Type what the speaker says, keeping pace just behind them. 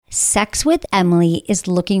Sex with Emily is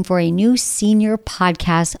looking for a new senior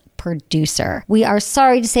podcast producer. We are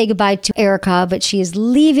sorry to say goodbye to Erica, but she is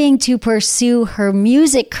leaving to pursue her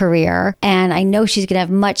music career, and I know she's going to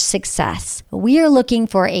have much success. We are looking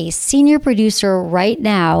for a senior producer right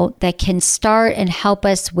now that can start and help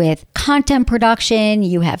us with content production.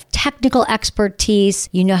 You have technical expertise,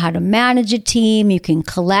 you know how to manage a team, you can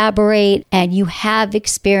collaborate, and you have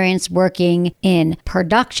experience working in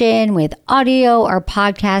production with audio or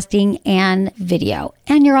podcasting and video.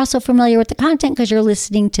 And you're also familiar with the content because you're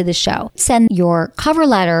listening to the show. Send your cover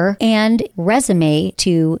letter and resume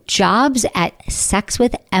to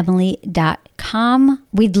jobs@sexwithemily.com.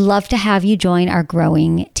 We'd love to have you join our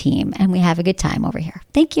growing team, and we have a good time over here.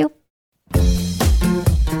 Thank you.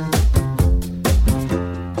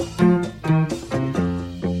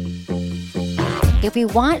 If we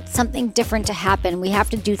want something different to happen, we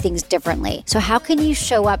have to do things differently. So how can you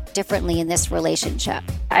show up differently in this relationship?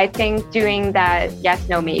 I think doing that yes,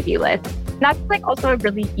 no, maybe list. That's like also a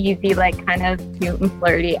really easy, like kind of cute and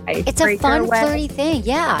flirty icebreaker. It's a fun, flirty thing,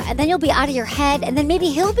 yeah. And then you'll be out of your head, and then maybe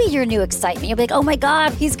he'll be your new excitement. You'll be like, oh my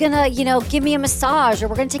God, he's gonna, give me a massage, or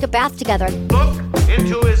we're gonna take a bath together. Look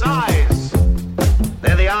into his eyes.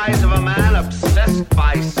 They're the eyes of a man obsessed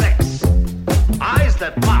by sex. Eyes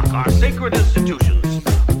that mock our sacred institutions.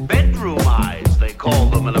 Bedroom eyes, they call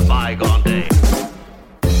them in a bygone day.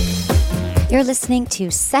 You're listening to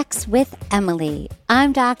Sex with Emily.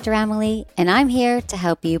 I'm Dr. Emily, and I'm here to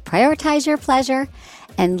help you prioritize your pleasure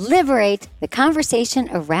and liberate the conversation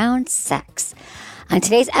around sex. On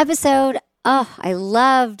today's episode, I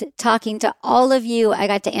loved talking to all of you. I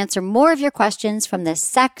got to answer more of your questions from the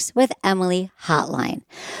Sex with Emily hotline.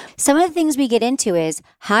 Some of the things we get into is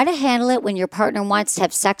how to handle it when your partner wants to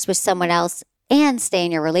have sex with someone else and stay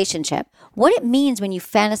in your relationship, what it means when you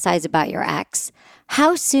fantasize about your ex,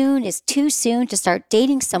 how soon is too soon to start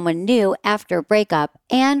dating someone new after a breakup,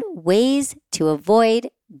 and ways to avoid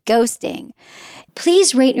ghosting.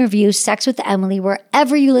 Please rate and review Sex with Emily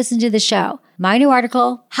wherever you listen to the show. My new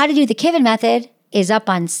article, How to Do the Kevin Method, is up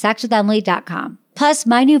on sexwithemily.com. Plus,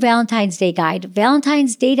 my new Valentine's Day guide,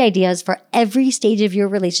 Valentine's Date Ideas for Every Stage of Your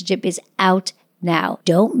Relationship, is out now.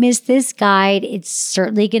 Don't miss this guide. It's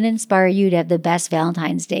certainly going to inspire you to have the best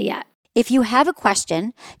Valentine's Day yet. If you have a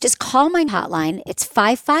question, just call my hotline. It's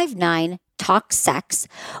 559-TALK-SEX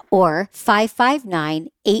or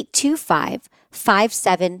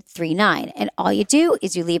 559-825-5739. And all you do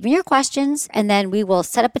is you leave me your questions, and then we will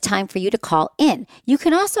set up a time for you to call in. You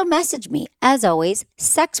can also message me, as always,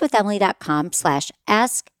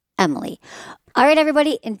 sexwithemily.com/askemily. All right,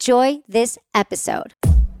 everybody, enjoy this episode.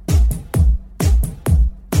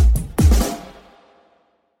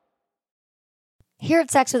 Here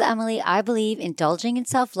at Sex with Emily, I believe indulging in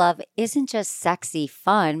self-love isn't just sexy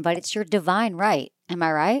fun, but it's your divine right. Am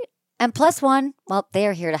I right? And Plus One, well, they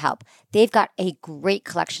are here to help. They've got a great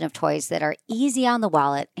collection of toys that are easy on the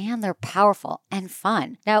wallet, and they're powerful and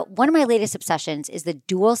fun. Now, one of my latest obsessions is the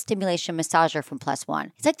dual stimulation massager from Plus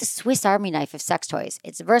One. It's like the Swiss Army knife of sex toys.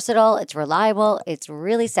 It's versatile, it's reliable, it's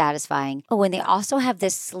really satisfying. Oh, and they also have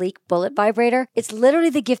this sleek bullet vibrator. It's literally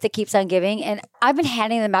the gift that keeps on giving, and I've been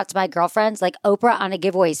handing them out to my girlfriends like Oprah on a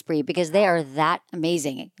giveaway spree because they are that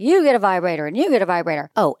amazing. You get a vibrator and you get a vibrator.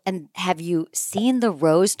 Oh, and have you seen the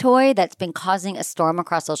Rose toy that's been causing a storm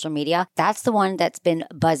across social media? That's the one that's been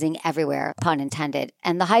buzzing everywhere, pun intended.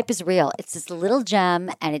 And the hype is real. It's this little gem,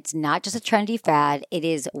 and it's not just a trendy fad. It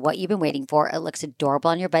is what you've been waiting for. It looks adorable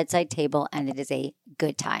on your bedside table, and it is a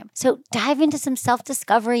good time. So dive into some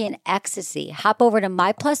self-discovery and ecstasy. Hop over to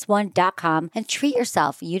myplusone.com and treat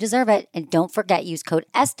yourself. You deserve it. And don't forget, use code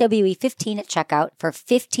SWE15 at checkout for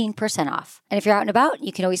 15% off. And if you're out and about,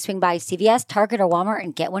 you can always swing by CVS, Target, or Walmart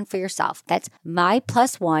and get one for yourself. That's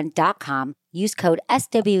myplusone.com. Use code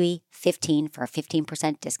SWE15 for a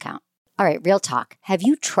 15% discount. All right, real talk. Have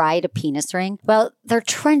you tried a penis ring? Well, they're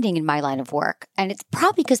trending in my line of work, and it's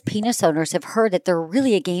probably because penis owners have heard that they're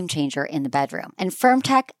really a game changer in the bedroom. And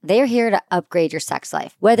FirmTech, they're here to upgrade your sex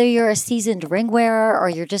life. Whether you're a seasoned ring wearer or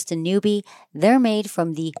you're just a newbie, they're made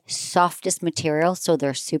from the softest material, so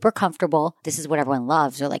they're super comfortable. This is what everyone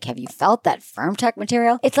loves. They're like, have you felt that FirmTech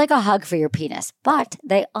material? It's like a hug for your penis. But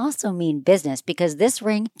they also mean business because this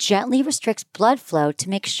ring gently restricts blood flow to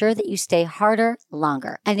make sure that you stay harder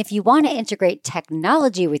longer. And if you want to integrate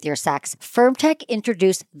technology with your sex, FirmTech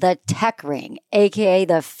introduced the Tech Ring, aka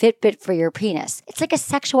the Fitbit for your penis. It's like a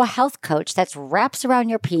sexual health coach that wraps around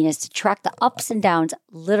your penis to track the ups and downs,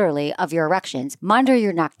 literally, of your erections, monitor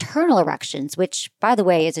your nocturnal erections, which, by the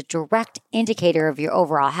way, is a direct indicator of your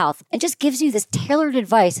overall health, and just gives you this tailored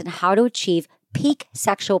advice on how to achieve peak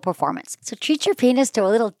sexual performance. So treat your penis to a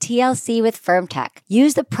little TLC with Firm Tech.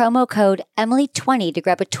 Use the promo code Emily20 to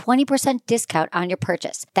grab a 20% discount on your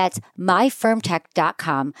purchase. That's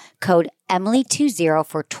myfirmtech.com, code Emily20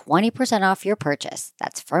 for 20% off your purchase.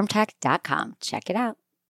 That's firmtech.com. Check it out.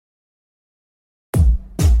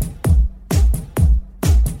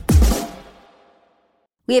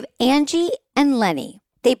 We have Angie and Lenny.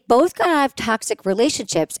 They both got out of toxic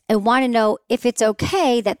relationships and want to know if it's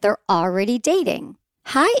okay that they're already dating.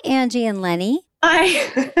 Hi, Angie and Lenny.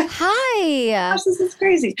 Hi. Hi. Gosh, this is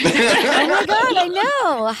crazy. Oh my God, I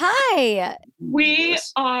know. Hi. We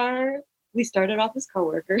started off as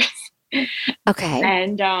coworkers. Okay.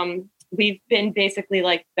 And we've been basically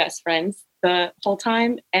like best friends the whole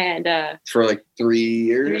time. And for like 3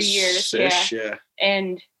 years. 3 years, yeah.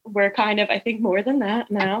 And we're kind of, I think, more than that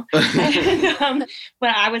now. And, but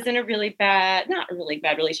I was in a not a really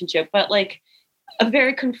bad relationship, but like a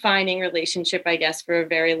very confining relationship, I guess, for a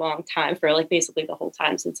very long time, for like basically the whole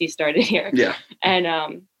time since he started here. Yeah.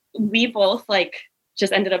 And we both like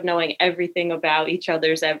just ended up knowing everything about each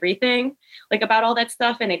other's everything, like about all that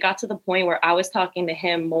stuff. And it got to the point where I was talking to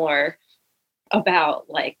him more about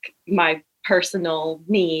like my personal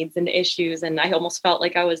needs and issues. And I almost felt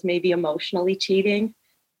like I was maybe emotionally cheating,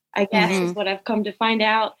 I guess, is what I've come to find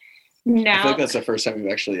out now. I feel like that's the first time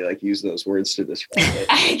we've actually like used those words to describe it.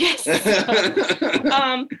 I guess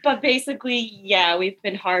so. But basically, yeah, we've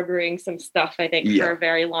been harboring some stuff, I think, for a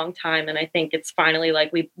very long time. And I think it's finally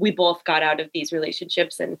like we both got out of these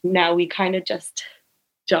relationships and now we kind of just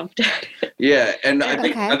jumped at it. Yeah. And I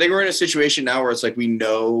think we're in a situation now where it's like we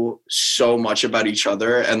know so much about each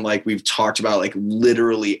other and like we've talked about like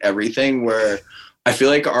literally everything, where I feel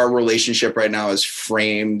like our relationship right now is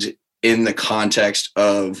framed in the context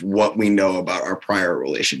of what we know about our prior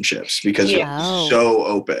relationships because it's so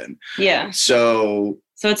open. Yeah. So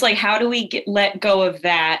it's like, how do we let go of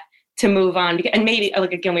that to move on? And maybe,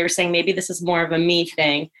 like, again, we were saying maybe this is more of a me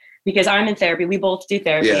thing because I'm in therapy. We both do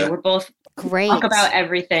therapy. Yeah. We're both Great. Talk about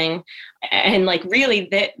everything. And like really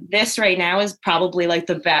this right now is probably like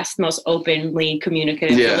the best, most openly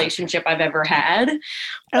communicative relationship I've ever had.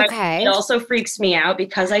 Okay. But it also freaks me out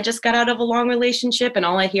because I just got out of a long relationship and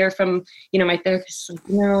all I hear from, my therapist is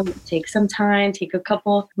like, take some time, take a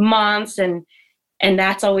couple months. And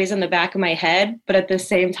that's always in the back of my head. But at the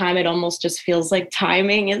same time, it almost just feels like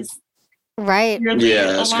timing is right. Really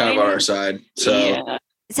that's kind of on our side. So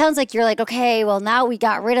it sounds like you're like, okay, well, now we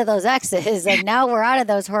got rid of those exes and now we're out of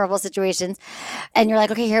those horrible situations. And you're like,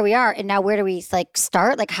 okay, here we are. And now where do we like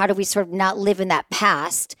start? Like, how do we sort of not live in that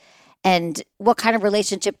past? And what kind of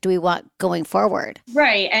relationship do we want going forward?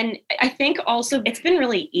 Right. And I think also it's been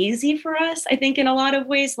really easy for us, I think in a lot of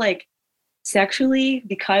ways, like sexually,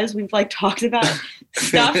 because we've like talked about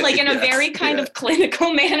stuff like in a very kind of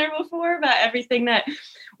clinical manner before about everything that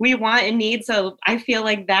we want and need. So I feel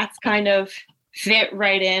like that's kind of fit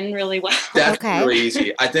right in really well. That's really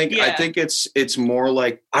easy. I think it's more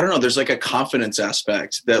like, I don't know, there's like a confidence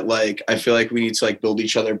aspect that like I feel like we need to like build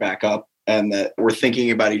each other back up and that we're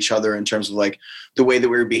thinking about each other in terms of like the way that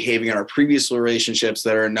we were behaving in our previous relationships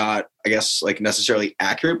that are not, I guess, like necessarily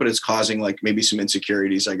accurate, but it's causing like maybe some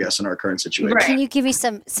insecurities, I guess, in our current situation. Right. Can you give me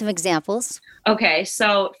some examples? Okay.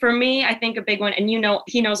 So for me, I think a big one, and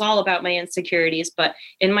he knows all about my insecurities, but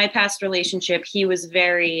in my past relationship, he was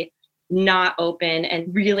very not open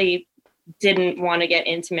and really didn't want to get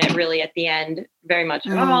intimate really at the end very much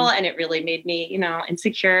at all. And it really made me,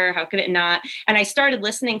 insecure. How could it not? And I started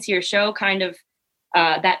listening to your show kind of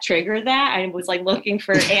that triggered that. I was like looking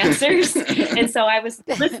for answers. And so I was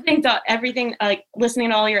listening to everything, like listening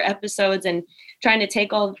to all your episodes and trying to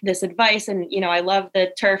take all this advice. And, I love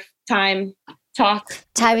the turf time talk.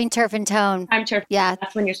 Timing, turf, and tone. Time, turf. Yeah.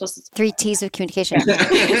 That's when you're supposed to. 3 T's of communication. See,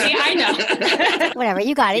 I know. Whatever.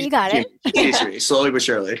 You got it. Slowly but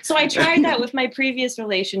surely. So I tried that with my previous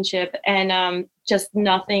relationship and just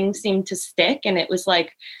nothing seemed to stick. And it was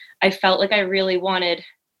like, I felt like I really wanted,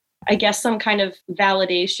 I guess, some kind of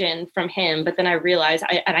validation from him. But then I realized,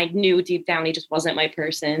 I knew deep down he just wasn't my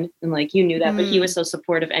person. And like, you knew that, but he was so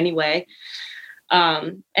supportive anyway.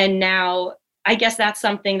 And now I guess that's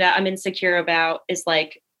something that I'm insecure about is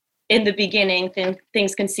like in the beginning,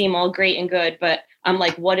 things can seem all great and good, but I'm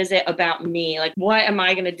like, what is it about me? Like, what am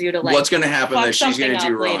I going to do to like, what's going to happen that she's going to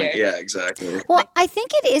do wrong? Later? Yeah, exactly. Well, I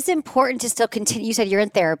think it is important to still continue. You said you're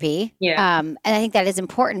in therapy. Yeah. And I think that is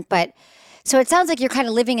important, but so it sounds like you're kind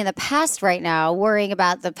of living in the past right now, worrying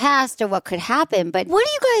about the past or what could happen. But what do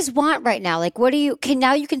you guys want right now? Like,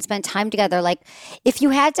 now you can spend time together. Like, if you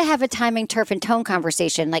had to have a timing, turf, and tone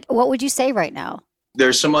conversation, like, what would you say right now?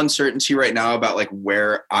 There's some uncertainty right now about like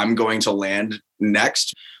where I'm going to land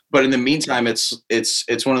next. But in the meantime, it's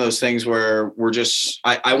one of those things where we're just,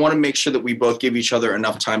 I want to make sure that we both give each other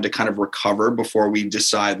enough time to kind of recover before we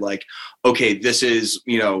decide like, okay, this is,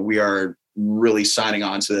 we are really signing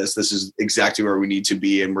on to this. This is exactly where we need to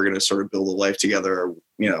be. And we're going to sort of build a life together or,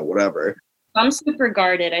 whatever. I'm super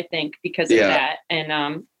guarded, I think, because of that. And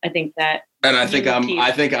I think that. And I think I'm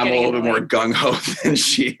a little bit more gung ho than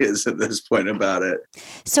she is at this point about it.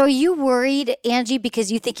 So are you worried, Angie,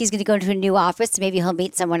 because you think he's going to go into a new office? Maybe he'll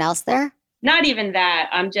meet someone else there? Not even that.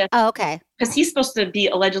 I'm just. Oh, okay. Because he's supposed to be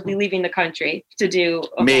allegedly leaving the country to do.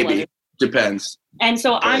 Maybe. Depends. And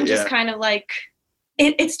so I'm just kind of like,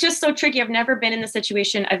 it's just so tricky. I've never been in the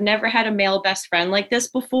situation. I've never had a male best friend like this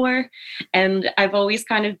before. And I've always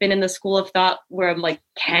kind of been in the school of thought where I'm like,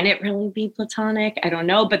 can it really be platonic? I don't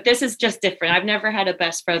know. But this is just different. I've never had a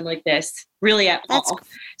best friend like this really at all.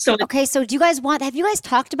 So okay. So have you guys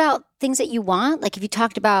talked about things that you want? Like, have you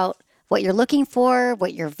talked about what you're looking for,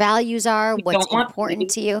 what your values are, what's important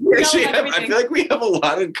to you? Actually, I feel like we have a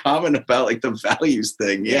lot in common about like the values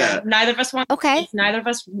thing. Yeah. Neither of us want kids. Neither of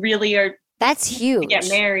us really are. That's huge. Get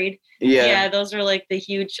married. Yeah, those are like the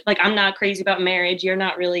huge, like I'm not crazy about marriage. You're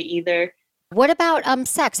not really either. What about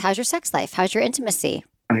sex? How's your sex life? How's your intimacy?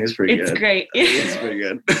 I think it's pretty good. It's great. It's pretty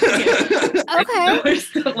good. Okay. We're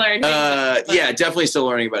still learning. Definitely still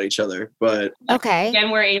learning about each other. But okay. Again,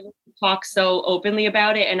 we're able to talk so openly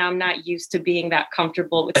about it, and I'm not used to being that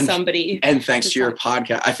comfortable with somebody. And thanks to your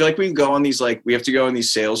podcast, I feel like we go on these we have to go on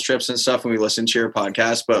these sales trips and stuff when we listen to your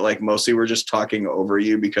podcast, but like mostly we're just talking over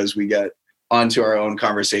you because we get onto our own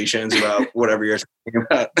conversations about whatever you're talking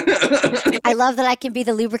about. I love that I can be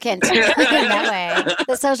the lubricant in that way,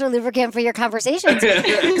 the social lubricant for your conversations. So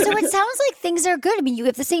it sounds like things are good. I mean, you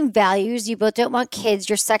have the same values. You both don't want kids.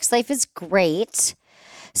 Your sex life is great.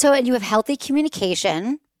 So, and you have healthy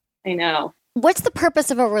communication. I know. What's the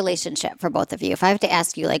purpose of a relationship for both of you? If I have to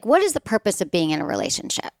ask you, like, what is the purpose of being in a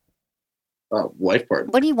relationship? Life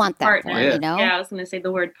partner. What do you want that partner. for, Yeah, I was going to say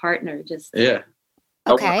the word partner. Just yeah.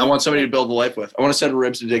 Okay. I want somebody to build a life with. I want a set of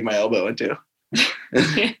ribs to dig my elbow into.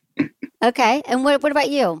 Okay. And what about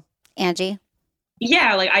you, Angie?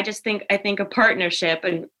 Yeah, like I think a partnership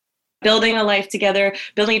and building a life together,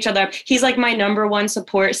 building each other up. He's like my number one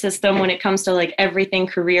support system when it comes to like everything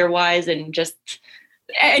career-wise and just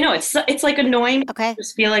I know it's like annoying. Okay. I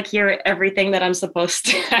just feel like you're everything that I'm supposed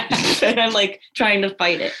to have, and I'm like trying to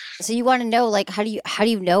fight it. So you want to know, like, how do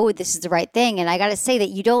you know this is the right thing? And I got to say that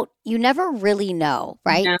you never really know,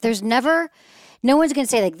 right? No. There's never, no one's going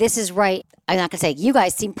to say like, this is right. I'm not going to say you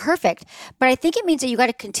guys seem perfect, but I think it means that you got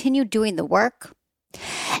to continue doing the work.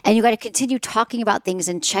 And you got to continue talking about things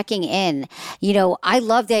and checking in. I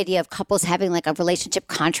love the idea of couples having like a relationship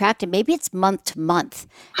contract, and maybe it's month to month.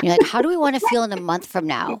 Like, how do we want to feel in a month from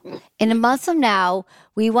now? In a month from now,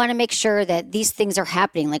 we want to make sure that these things are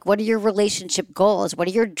happening. Like, what are your relationship goals? What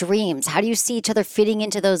are your dreams? How do you see each other fitting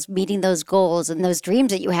into meeting those goals and those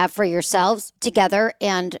dreams that you have for yourselves together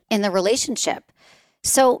and in the relationship?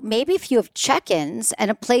 So maybe if you have check-ins and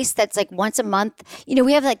a place that's like once a month,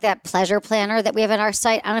 we have like that pleasure planner that we have on our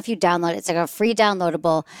site. I don't know if you download it. It's like a free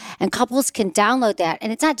downloadable, and couples can download that.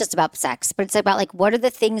 And it's not just about sex, but it's about like, what are the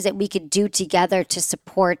things that we could do together to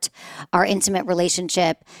support our intimate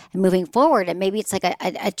relationship and moving forward? And maybe it's like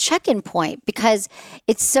a check-in point because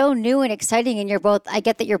it's so new and exciting. And I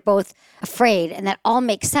get that you're both afraid, and that all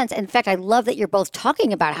makes sense. In fact, I love that you're both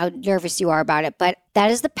talking about how nervous you are about it, but that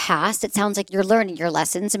is the past. It sounds like you're learning your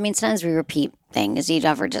lessons. I mean, sometimes we repeat things. You're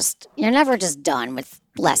never just done with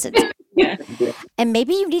lessons. Yeah. And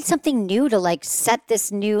maybe you need something new to like set this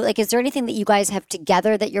new, like, is there anything that you guys have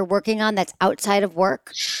together that you're working on that's outside of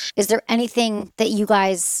work? Is there anything that you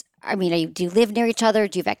guys, do you live near each other?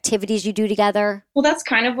 Do you have activities you do together? Well, that's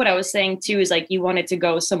kind of what I was saying too, is like, you wanted to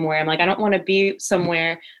go somewhere. I'm like, I don't want to be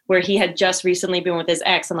somewhere where he had just recently been with his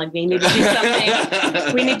ex. I'm like, we need to do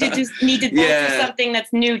something. We need to do something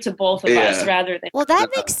that's new to both of us rather than. Well, that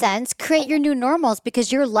makes sense. Create your new normals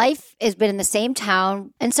because your life has been in the same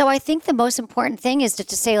town. And so I think the most important thing is to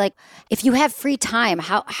say, like, if you have free time,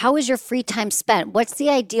 how is your free time spent? What's the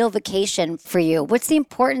ideal vacation for you? What's the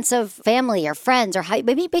importance of family or friends, or how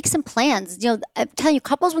maybe make some plans? I'm telling you,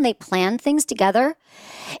 couples, when they plan things together,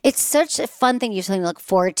 it's such a fun thing. You have something to look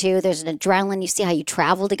forward to. There's an adrenaline. You see how you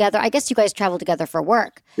travel together. I guess you guys travel together for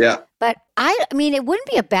work. Yeah. But I mean, it wouldn't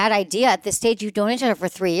be a bad idea at this stage. You've known each other for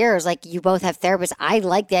 3 years. Like you both have therapists. I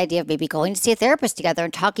like the idea of maybe going to see a therapist together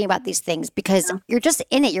and talking about these things because you're just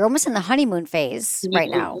in it. You're almost in the honeymoon phase right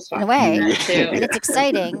now, in a way. And it's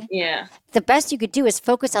exciting. Yeah. The best you could do is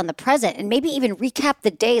focus on the present and maybe even recap the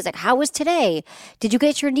days. Like, how was today? Did you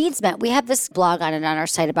get your needs met? We have this blog on our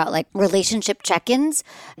site about like relationship check-ins.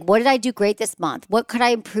 What did I do great this month? What could I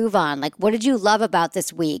improve on? Like, what did you love about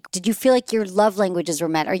this week? Did you feel like your love languages were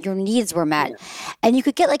met or your needs were met? And you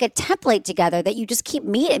could get like a template together that you just keep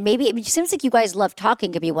meeting. Maybe it seems like you guys love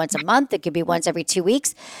talking. It could be once a month. It could be once every 2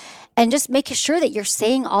 weeks. And just making sure that you're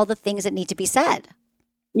saying all the things that need to be said.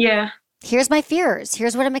 Yeah. Here's my fears.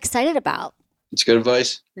 Here's what I'm excited about. It's good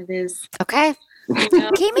advice. It is. Okay.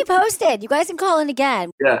 Keep me posted. You guys can call in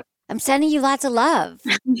again. Yeah. I'm sending you lots of love.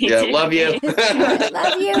 Yeah, love you.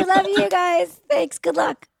 Love you guys. Thanks. Good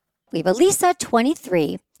luck. We have Elisa,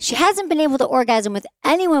 23. She hasn't been able to orgasm with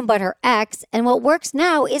anyone but her ex, and what works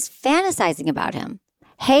now is fantasizing about him.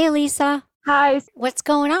 Hey, Elisa. Hi. What's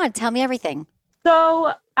going on? Tell me everything.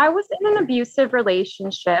 So I was in an abusive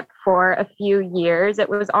relationship for a few years. It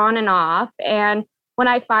was on and off. And when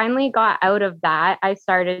I finally got out of that, I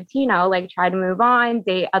started to, like try to move on,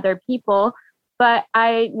 date other people. But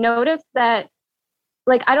I noticed that,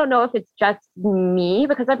 like, I don't know if it's just me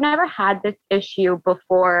because I've never had this issue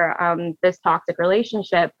before this toxic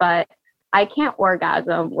relationship, but I can't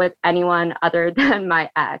orgasm with anyone other than my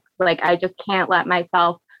ex. Like, I just can't let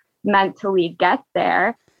myself mentally get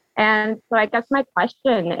there. And so I guess my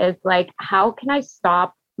question is, like, how can I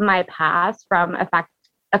stop my past from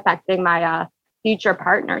affecting my future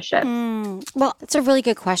partnership? Well, it's a really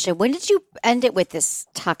good question. When did you end it with this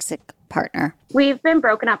toxic partner? We've been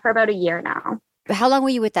broken up for about a year now. How long were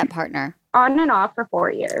you with that partner? On and off for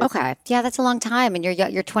 4 years. Okay. Yeah, that's a long time. And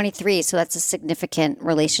you're 23, so that's a significant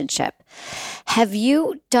relationship. Have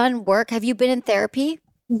you done work? Have you been in therapy?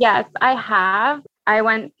 Yes, I have. I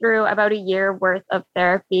went through about a year worth of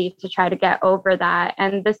therapy to try to get over that.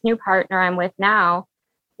 And this new partner I'm with now,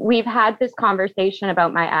 we've had this conversation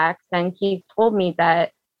about my ex, and he's told me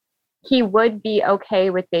that he would be okay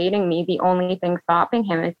with dating me. The only thing stopping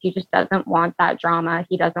him is he just doesn't want that drama.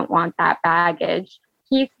 He doesn't want that baggage.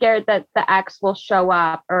 He's scared that the ex will show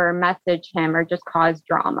up or message him or just cause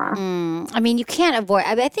drama. I mean, you can't avoid.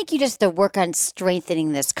 I think you just have to work on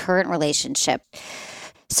strengthening this current relationship.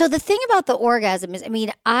 So the thing about the orgasm is, I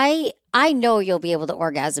mean, I know you'll be able to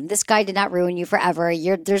orgasm. This guy did not ruin you forever.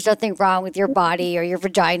 There's nothing wrong with your body or your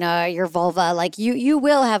vagina, your vulva. Like you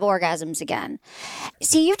will have orgasms again.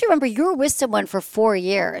 See, you have to remember you were with someone for 4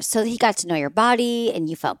 years. So he got to know your body and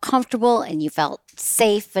you felt comfortable and you felt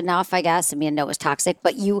safe enough, I guess. I mean, I know it was toxic,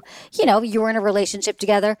 but you were in a relationship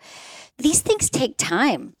together. These things take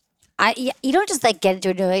time. You don't just like get into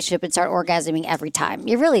a relationship and start orgasming every time.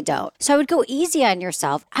 You really don't. So I would go easy on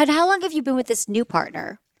yourself. And how long have you been with this new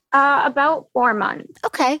partner? About 4 months.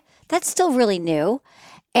 Okay. That's still really new.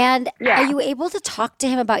 And Yeah. Are you able to talk to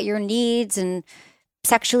him about your needs and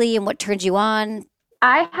sexually and what turns you on?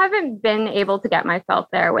 I haven't been able to get myself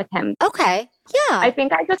there with him. Okay. Yeah. I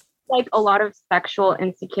think I just like a lot of sexual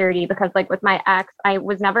insecurity because like with my ex, I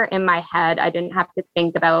was never in my head. I didn't have to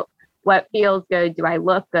think about what feels good. Do I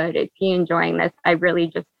look good? Is he enjoying this? I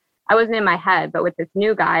wasn't in my head. But with this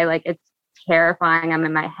new guy, like it's terrifying. I'm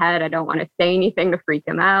in my head. I don't want to say anything to freak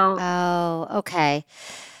him out. Oh, okay.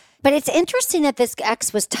 But it's interesting that this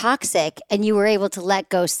ex was toxic and you were able to let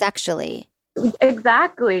go sexually.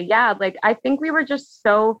 Exactly. Yeah. Like I think we were just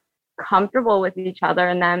so comfortable with each other.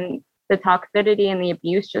 And then the toxicity and the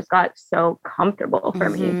abuse just got so comfortable for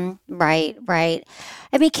me. Right.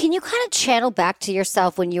 I mean, can you kind of channel back to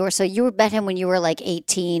yourself when you met him when you were like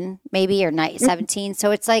 18, maybe, or 17.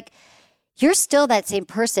 So it's like, you're still that same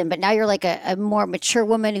person, but now you're like a more mature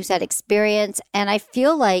woman who's had experience. And I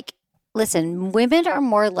feel like, listen, women are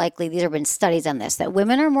more likely, there have been studies on this, that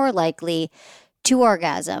women are more likely to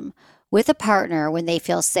orgasm with a partner when they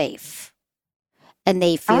feel safe. And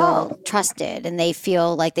they feel trusted and they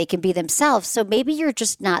feel like they can be themselves. So maybe you're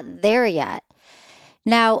just not there yet.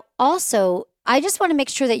 Now, also, I just want to make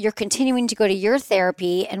sure that you're continuing to go to your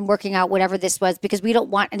therapy and working out whatever this was because we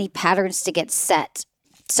don't want any patterns to get set.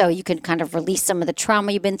 So you can kind of release some of the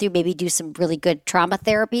trauma you've been through, maybe do some really good trauma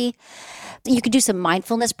therapy. You could do some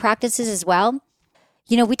mindfulness practices as well.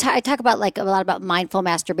 You know, I talk about like a lot about mindful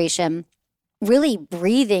masturbation. Really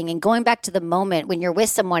breathing and going back to the moment when you're with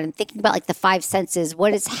someone and thinking about like the 5 senses,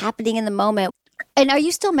 what is happening in the moment. And are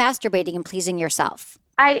you still masturbating and pleasing yourself?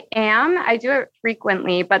 I am. I do it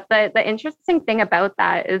frequently. But the interesting thing about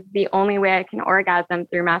that is the only way I can orgasm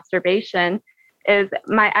through masturbation is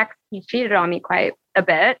my ex, he cheated on me quite a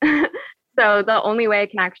bit. So the only way I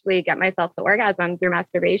can actually get myself to orgasm through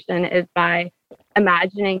masturbation is by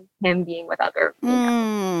imagining him being with other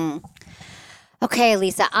females. Okay,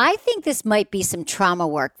 Lisa, I think this might be some trauma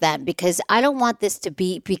work then, because I don't want this to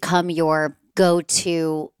become your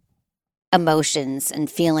go-to emotions and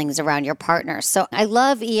feelings around your partner. So I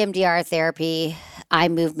love EMDR therapy, eye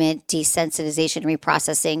movement, desensitization,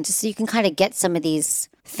 reprocessing, just so you can kind of get some of these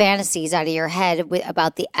fantasies out of your head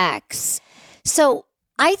about the ex. So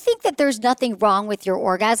I think that there's nothing wrong with your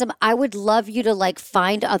orgasm. I would love you to like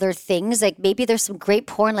find other things. Like maybe there's some great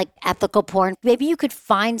porn, like ethical porn. Maybe you could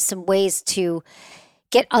find some ways to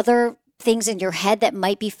get other things in your head that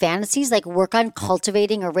might be fantasies, like work on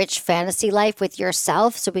cultivating a rich fantasy life with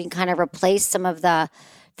yourself so we can kind of replace some of the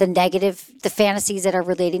fantasies that are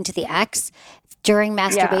relating to the ex. During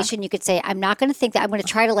masturbation, you could say, I'm not going to think that. I'm going to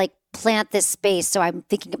try to like plant this space so I'm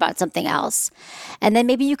thinking about something else. And then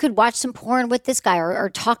maybe you could watch some porn with this guy or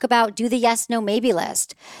talk about, do the yes, no, maybe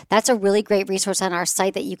list. That's a really great resource on our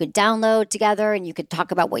site that you could download together and you could talk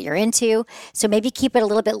about what you're into. So maybe keep it a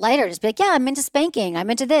little bit lighter. Just be like, yeah, I'm into spanking. I'm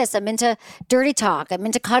into this. I'm into dirty talk. I'm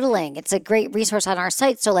into cuddling. It's a great resource on our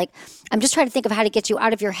site. So like, I'm just trying to think of how to get you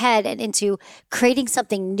out of your head and into creating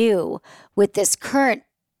something new with this current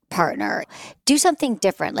partner. Do something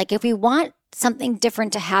different. Like if we want something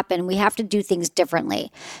different to happen, we have to do things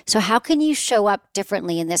differently. So how can you show up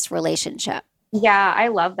differently in this relationship? Yeah, I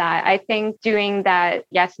love that. I think doing that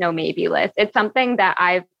yes, no, maybe list, it's something that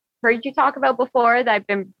I've heard you talk about before that I've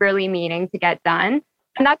been really meaning to get done.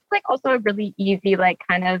 And that's like also a really easy, like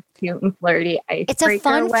kind of cute and flirty icebreaker. It's a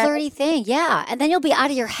fun, flirty thing. Yeah. And then you'll be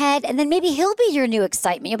out of your head and then maybe he'll be your new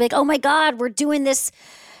excitement. You'll be like, oh my God, we're doing this.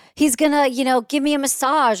 He's going to, give me a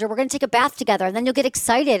massage or we're going to take a bath together. And then you'll get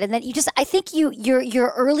excited. And then I think your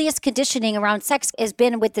earliest conditioning around sex has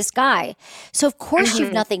been with this guy. So of course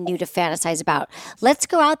you've nothing new to fantasize about. Let's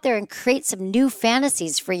go out there and create some new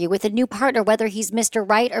fantasies for you with a new partner, whether he's Mr.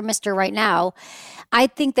 Right or Mr. Right Now. I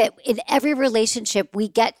think that in every relationship, we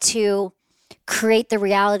get to create the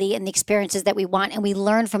reality and the experiences that we want, and we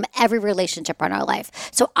learn from every relationship in our life.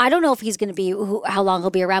 So I don't know if he's going to be how long he'll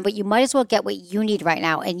be around, but you might as well get what you need right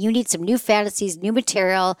now, and you need some new fantasies, new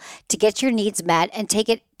material to get your needs met, and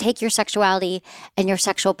take your sexuality and your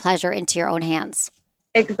sexual pleasure into your own hands.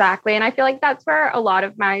 Exactly, and I feel like that's where a lot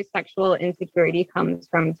of my sexual insecurity comes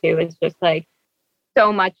from too. Is just like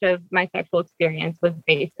so much of my sexual experience was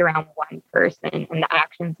based around one person and the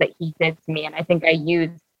actions that he did to me, and I think I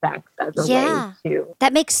used sex as a way to.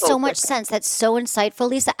 That makes so much sense. That's so insightful,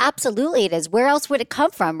 Lisa. Absolutely it is. Where else would it come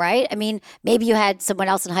from, right? I mean, maybe you had someone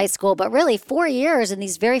else in high school, but really 4 years in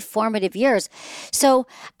these very formative years. So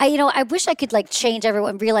I wish I could like change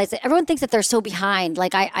everyone, realize that everyone thinks that they're so behind.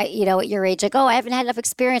 Like I at your age, like, oh, I haven't had enough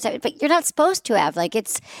experience, but you're not supposed to have. Like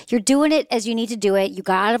you're doing it as you need to do it. You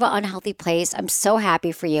got out of an unhealthy place. I'm so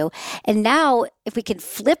happy for you. And now if we can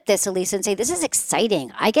flip this, Elisa, and say, this is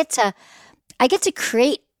exciting. I get to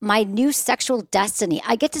create my new sexual destiny.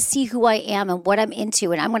 I get to see who I am and what I'm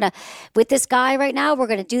into. And with this guy right now, we're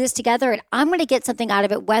going to do this together and I'm going to get something out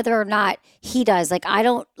of it, whether or not he does. Like,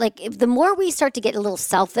 the more we start to get a little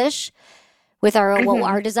selfish with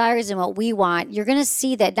our desires and what we want, you're going to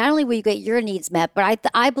see that not only will you get your needs met, but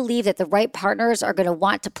I believe that the right partners are going to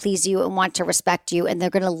want to please you and want to respect you. And they're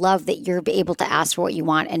going to love that you're able to ask for what you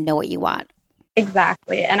want and know what you want.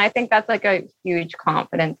 Exactly. And I think that's like a huge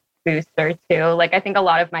confidence booster too. Like I think a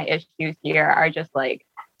lot of my issues here are just like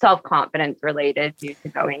self-confidence related due to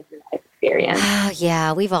going through that experience. Oh,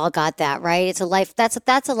 yeah, we've all got that, right? It's a life that's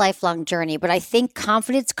a lifelong journey, but I think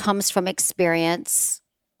confidence comes from experience.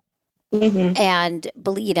 And and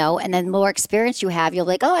then the more experience you have, you'll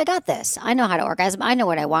be like, oh, I got this. I know how to orgasm. I know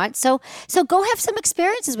what I want. So go have some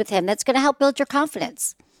experiences with him. That's going to help build your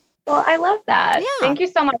confidence. Well, I love that. Yeah. Thank you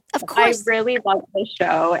so much. Of course. I really love the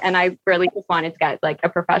show and I really just wanted to get like a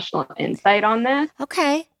professional insight on this.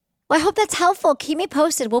 Okay. Well, I hope that's helpful. Keep me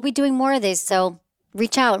posted. We'll be doing more of these. So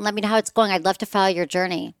reach out and let me know how it's going. I'd love to follow your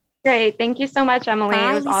journey. Great. Thank you so much, Emily.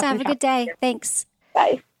 Bye, it was Lisa. awesome. Have a good day. Thanks.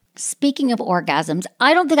 Bye. Speaking of orgasms,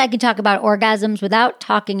 I don't think I can talk about orgasms without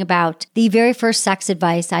talking about the very first sex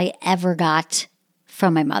advice I ever got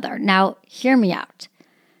from my mother. Now, hear me out.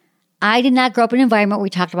 I did not grow up in an environment where we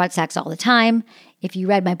talked about sex all the time. If you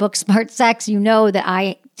read my book, Smart Sex, you know that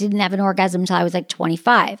I didn't have an orgasm until I was like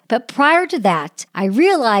 25. But prior to that, I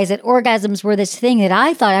realized that orgasms were this thing that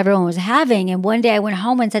I thought everyone was having. And one day I went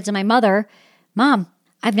home and said to my mother, Mom,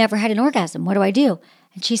 I've never had an orgasm. What do I do?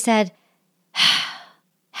 And she said,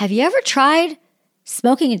 have you ever tried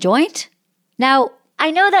smoking a joint? Now, I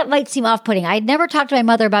know that might seem off-putting. I had never talked to my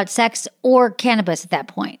mother about sex or cannabis at that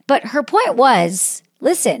point. But her point was,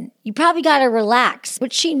 listen, you probably got to relax.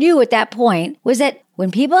 What she knew at that point was that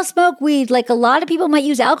when people smoke weed, like a lot of people might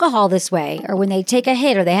use alcohol this way, or when they take a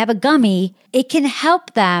hit or they have a gummy, it can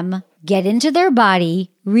help them get into their body,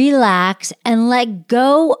 relax, and let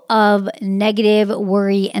go of negative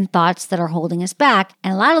worry and thoughts that are holding us back.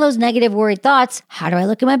 And a lot of those negative worried thoughts, how do I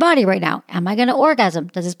look at my body right now? Am I going to orgasm?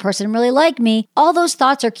 Does this person really like me? All those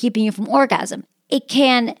thoughts are keeping you from orgasm. It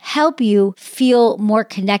can help you feel more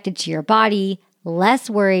connected to your body, less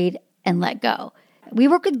worried, and let go. We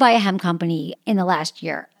work with Via Hemp Company in the last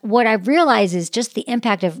year. What I've realized is just the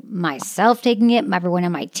impact of myself taking it, everyone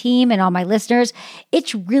on my team, and all my listeners.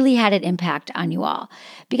 It's really had an impact on you all.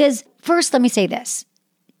 Because first, let me say this.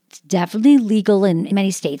 It's definitely legal in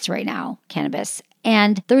many states right now, cannabis.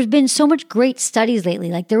 And there's been so much great studies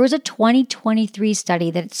lately. Like there was a 2023 study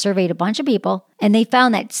that surveyed a bunch of people, and they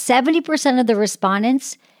found that 70% of the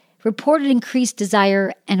respondents reported increased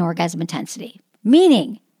desire and orgasm intensity.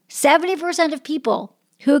 Meaning 70% of people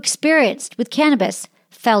who experienced with cannabis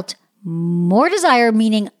felt more desire,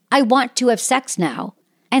 meaning I want to have sex now,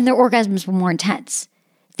 and their orgasms were more intense.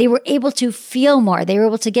 They were able to feel more. They were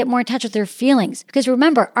able to get more in touch with their feelings. Because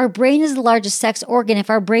remember, our brain is the largest sex organ. If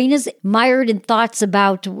our brain is mired in thoughts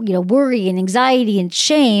about, worry and anxiety and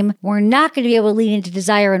shame, we're not going to be able to lead into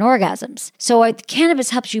desire and orgasms. So cannabis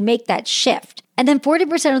helps you make that shift. And then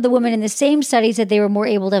 40% of the women in the same study said they were more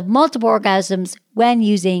able to have multiple orgasms when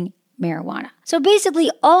using marijuana. So basically,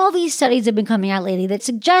 all these studies have been coming out lately that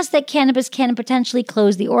suggest that cannabis can potentially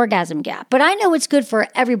close the orgasm gap. But I know it's good for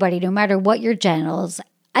everybody, no matter what your genitals.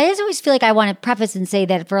 I just always feel like I want to preface and say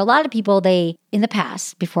that for a lot of people, in the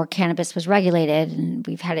past, before cannabis was regulated, and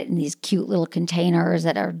we've had it in these cute little containers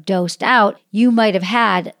that are dosed out, you might have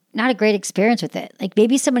had not a great experience with it. Like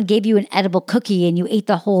maybe someone gave you an edible cookie and you ate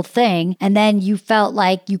the whole thing, and then you felt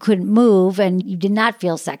like you couldn't move and you did not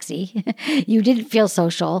feel sexy. You didn't feel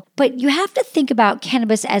social. But you have to think about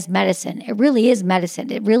cannabis as medicine. It really is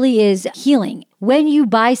medicine. It really is healing. When you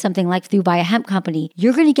buy something like through Via Hemp Company,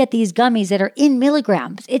 you're going to get these gummies that are in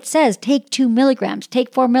milligrams. It says take 2 milligrams,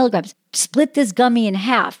 take 4 milligrams, split this gummy in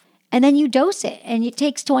half. And then you dose it, and it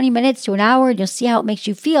takes 20 minutes to an hour, and you'll see how it makes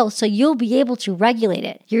you feel, so you'll be able to regulate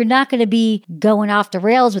it. You're not going to be going off the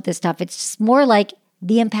rails with this stuff. It's more like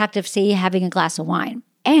the impact of, say, having a glass of wine.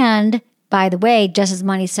 And, by the way, just as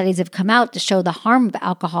many studies have come out to show the harm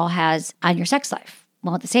alcohol has on your sex life.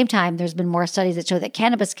 Well, at the same time, there's been more studies that show that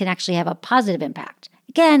cannabis can actually have a positive impact.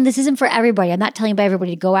 Again, this isn't for everybody. I'm not telling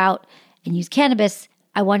everybody to go out and use cannabis.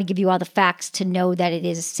 I want to give you all the facts to know that it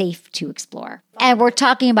is safe to explore. And we're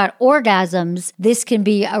talking about orgasms. This can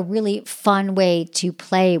be a really fun way to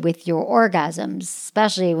play with your orgasms,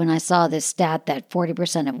 especially when I saw this stat that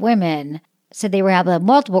 40% of women said they were having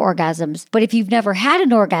multiple orgasms. But if you've never had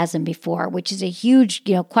an orgasm before, which is a huge,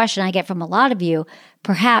 question I get from a lot of you,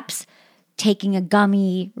 perhaps taking a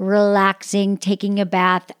gummy, relaxing, taking a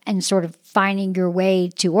bath, and sort of finding your way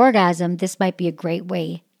to orgasm, this might be a great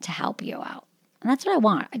way to help you out. And that's what I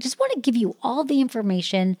want. I just want to give you all the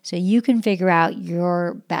information so you can figure out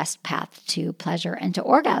your best path to pleasure and to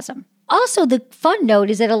orgasm. Also, the fun note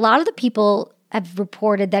is that a lot of the people have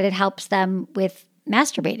reported that it helps them with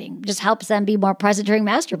masturbating, just helps them be more present during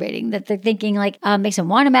masturbating, that they're thinking makes them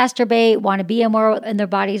want to masturbate, want to be more in their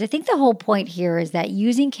bodies. I think the whole point here is that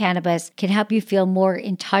using cannabis can help you feel more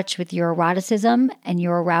in touch with your eroticism and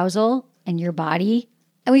your arousal and your body.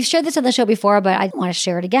 And we've shared this on the show before, but I want to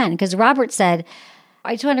share it again because Robert said,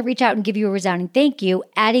 I just want to reach out and give you a resounding thank you.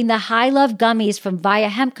 Adding the High Love gummies from Via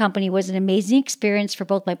Hemp Company was an amazing experience for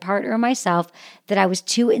both my partner and myself that I was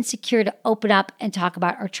too insecure to open up and talk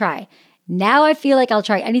about or try. Now I feel like I'll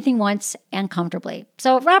try anything once and comfortably.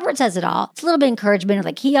 So Robert says it all. It's a little bit of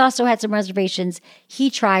encouragement. He also had some reservations.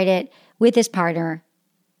 He tried it with his partner.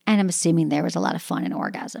 And I'm assuming there was a lot of fun and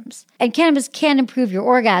orgasms. And cannabis can improve your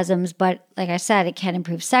orgasms, but like I said, it can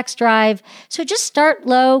improve sex drive. So just start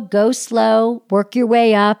low, go slow, work your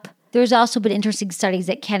way up. There's also been interesting studies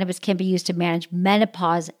that cannabis can be used to manage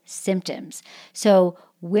menopause symptoms. So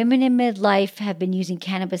women in midlife have been using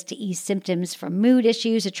cannabis to ease symptoms from mood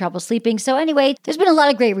issues to trouble sleeping. So anyway, there's been a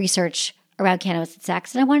lot of great research around cannabis and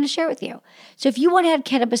sex, and I wanted to share it with you. So if you want to add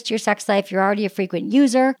cannabis to your sex life, you're already a frequent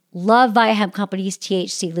user, love Via Hemp Company's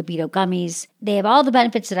THC Libido Gummies. They have all the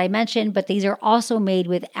benefits that I mentioned, but these are also made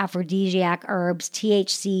with aphrodisiac herbs,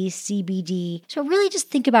 THC, CBD. So really just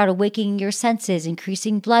think about awakening your senses,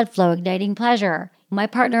 increasing blood flow, igniting pleasure. My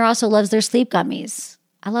partner also loves their sleep gummies.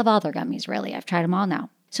 I love all their gummies, really. I've tried them all now.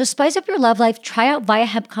 So spice up your love life. Try out Via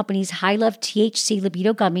Hemp Company's High Love THC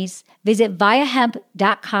Libido Gummies. Visit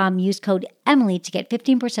viahemp.com. Use code Emily to get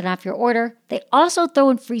 15% off your order. They also throw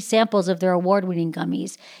in free samples of their award-winning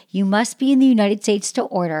gummies. You must be in the United States to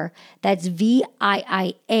order. That's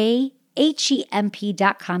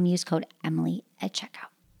VIIAHEMP.com. Use code Emily at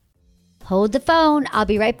checkout. Hold the phone. I'll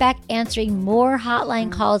be right back answering more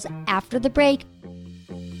hotline calls after the break.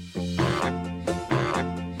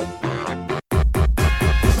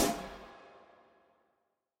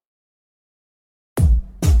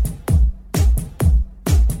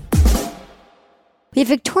 We have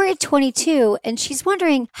Victoria, 22, and she's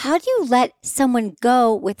wondering, how do you let someone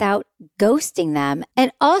go without ghosting them?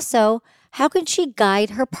 And also, how can she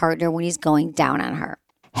guide her partner when he's going down on her?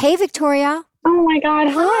 Hey, Victoria. Oh my God.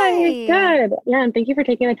 Hi. Good. Yeah. And thank you for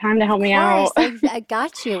taking the time to help me out. I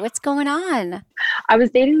got you. What's going on? I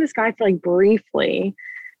was dating this guy for like briefly,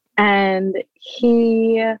 and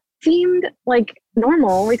he seemed like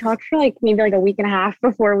normal. We talked for like maybe like a week and a half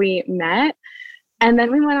before we met. And then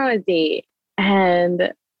we went on a date.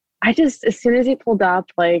 And I just, as soon as he pulled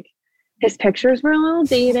up, like his pictures were a little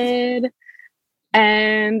dated.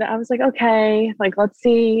 And I was like, okay, like, let's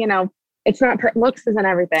see, you know, it's not, looks isn't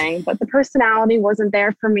everything, but the personality wasn't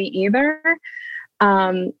there for me either.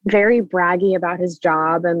 Very braggy about his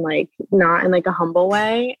job and like not in like a humble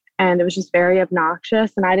way. And it was just very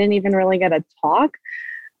obnoxious. And I didn't even really get a talk.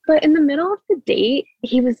 But in the middle of the date,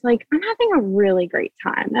 he was like, I'm having a really great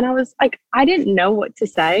time. And I was like, I didn't know what to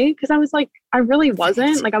say because I was like, I really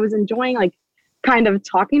wasn't. Like, I was enjoying like kind of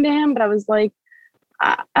talking to him, but I was like,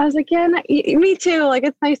 yeah, me too. Like,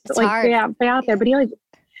 it's nice to like be out there. But he like,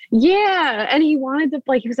 yeah. And he wanted to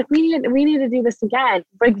like, he was like, we need to do this again,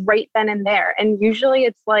 like right then and there. And usually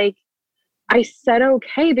it's like, I said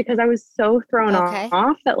okay because I was so thrown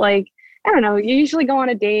off that like, I don't know, you usually go on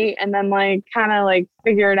a date and then like kind of like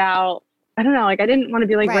figure it out. I don't know, like I didn't want to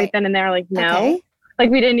be like right then and there, like no. Okay.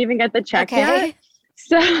 Like we didn't even get the check yet.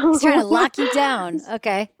 So he's trying to lock you down.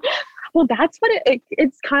 Okay. Well, that's what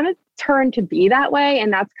it's kind of turned to be that way.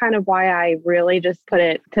 And that's kind of why I really just put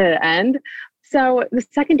it to end. So the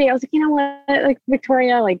second day I was like, you know what, like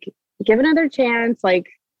Victoria, like give another chance. Like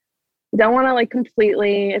don't want to like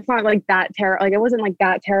completely, it's not like that terrible. Like it wasn't like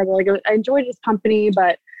that terrible. Like I enjoyed his company,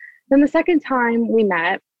 but then the second time we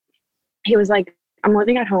met, he was like, I'm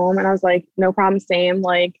living at home. And I was like, no problem, same.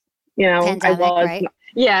 Like, you know, pandemic, I was. Right?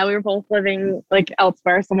 Yeah, we were both living like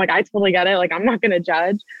elsewhere. So I'm like, I totally get it. Like, I'm not going to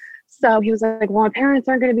judge. So he was like, well, my parents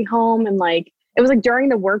aren't going to be home. And like, it was like during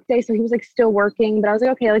the work day. So he was like still working. But I was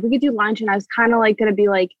like, okay, like we could do lunch. And I was kind of like going to be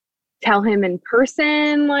like, tell him in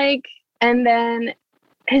person. Like, and then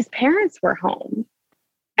his parents were home.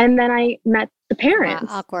 And then I met the parents.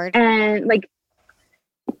 Wow, awkward. And like,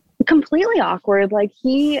 completely awkward. Like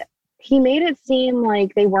he made it seem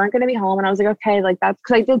like they weren't going to be home. And I was like, okay, like that's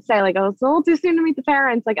because I did say like, oh, it's a little too soon to meet the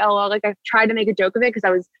parents. Like, oh, well, like I tried to make a joke of it because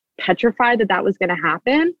I was petrified that was going to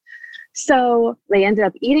happen. So they ended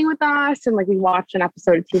up eating with us and like we watched an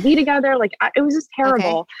episode of TV together. Like it was just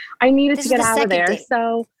terrible. Okay. I needed to get out of there. Date.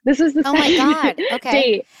 So this is the second God. Okay.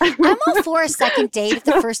 date. I'm all for a second date if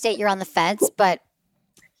the first date you're on the fence, but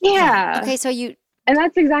yeah. Okay, so you. And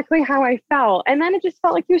that's exactly how I felt. And then it just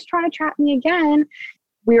felt like he was trying to trap me again.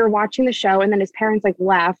 We were watching the show and then his parents like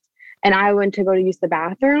left and I went to go to use the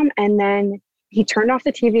bathroom. And then he turned off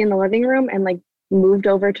the TV in the living room and like moved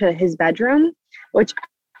over to his bedroom, which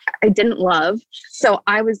I didn't love. So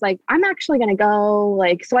I was like, I'm actually going to go.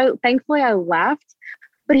 Like, so thankfully I left,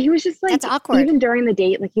 but he was just like, that's awkward. Even during the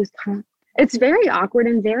date, like he was it's very awkward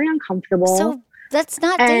and very uncomfortable. So let's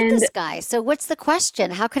not date this guy. So what's the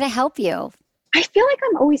question? How can I help you? I feel like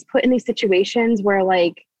I'm always put in these situations where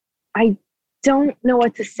like, I don't know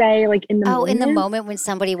what to say, like in the moment. In the moment when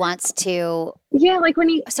somebody wants to. Yeah, like when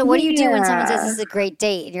you. So what do you do when someone says this is a great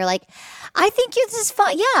date? And you're like, I think this is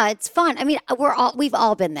fun. Yeah, it's fun. I mean, we've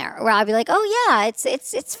all been there where I'll be like, oh yeah,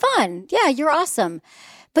 it's fun. Yeah, you're awesome.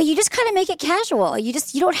 But you just kind of make it casual. You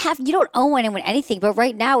don't owe anyone anything. But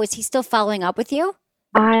right now, is he still following up with you?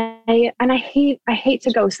 I hate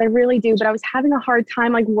to ghost. I really do, but I was having a hard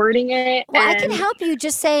time like wording it. Well, I can help you.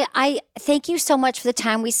 Just say, I thank you so much for the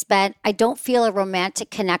time we spent. I don't feel a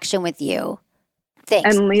romantic connection with you.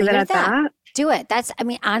 Thanks. And leave it at that. Do it.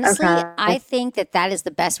 Honestly, okay. I think that is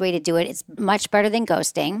the best way to do it. It's much better than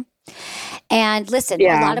ghosting. And listen,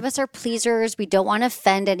 a lot of us are pleasers. We don't want to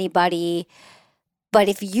offend anybody. But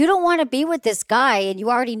if you don't want to be with this guy and you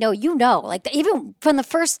already know, like even from the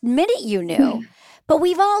first minute you knew. But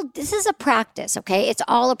this is a practice, okay? It's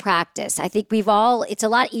all a practice. I think it's a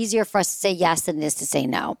lot easier for us to say yes than it is to say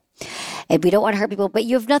no. And we don't want to hurt people, but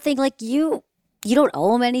you have nothing, like you don't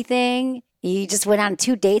owe them anything. You just went on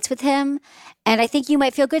 2 dates with him. And I think you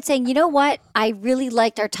might feel good saying, you know what? I really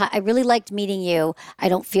liked our time. I really liked meeting you. I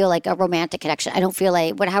don't feel like a romantic connection. I don't feel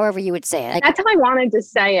like, however you would say it. That's how I wanted to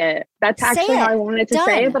say it. That's actually how I wanted to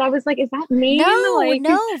say it. But I was like, is that mean?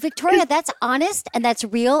 No, Victoria, that's honest and that's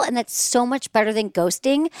real. And that's so much better than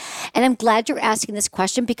ghosting. And I'm glad you're asking this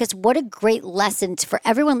question because what a great lesson for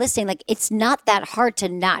everyone listening. Like, it's not that hard to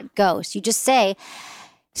not ghost. You just say,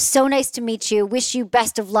 so nice to meet you. Wish you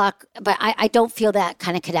best of luck. But I don't feel that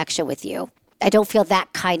kind of connection with you. I don't feel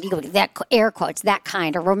that kind, that air quotes, that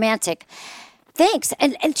kind or romantic. Thanks.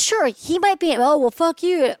 And sure, he might be, oh, well, fuck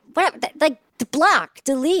you. Whatever. Like, block,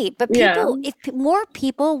 delete. But people, if more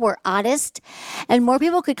people were honest and more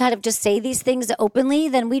people could kind of just say these things openly,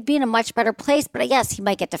 then we'd be in a much better place. But yes, he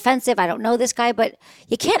might get defensive. I don't know this guy, but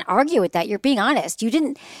you can't argue with that. You're being honest. You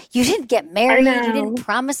didn't get married. You didn't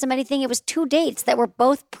promise him anything. It was 2 dates that were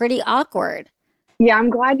both pretty awkward. Yeah,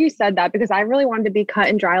 I'm glad you said that because I really wanted to be cut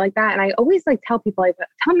and dry like that. And I always like tell people, like,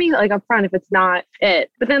 tell me like up front if it's not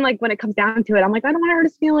it. But then like when it comes down to it, I'm like, I don't want to hurt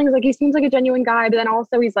his feelings. Like he seems like a genuine guy. But then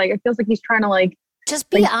also he's like, it feels like he's trying to like,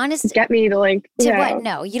 just be honest. Get me to like, to what?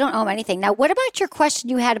 No, you don't owe him anything. Now, what about your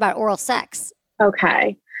question you had about oral sex?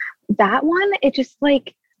 Okay. That one, it just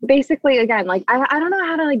like, basically, again, like I don't know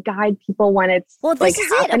how to like guide people when it's this like is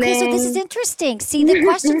happening. it. Okay, so this is interesting. See, the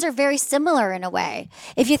questions are very similar in a way.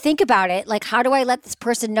 If you think about it, like how do I let this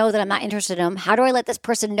person know that I'm not interested in them? How do I let this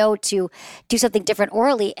person know to do something different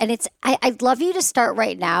orally? And it's I'd love you to start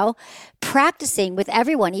right now practicing with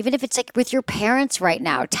everyone, even if it's like with your parents right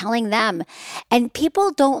now, telling them. And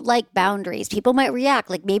people don't like boundaries. People might react.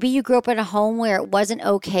 Like maybe you grew up in a home where it wasn't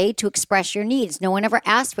okay to express your needs. No one ever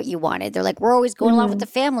asked what you wanted. They're like, we're always going along with the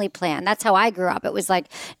family plan. That's how I grew up. It was like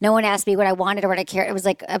no one asked me what I wanted or what I cared. It was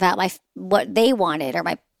like about what they wanted or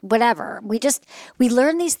my whatever. We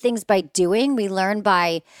learn these things by doing. We learn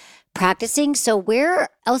by practicing. So where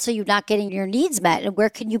else are you not getting your needs met? And where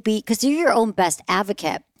can you be? Because you're your own best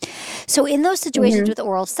advocate. So in those situations with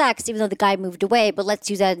oral sex, even though the guy moved away, but let's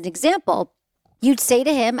use that as an example, you'd say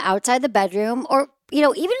to him outside the bedroom or,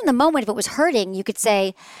 even in the moment, if it was hurting, you could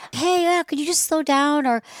say, hey, could you just slow down?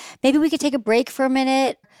 Or maybe we could take a break for a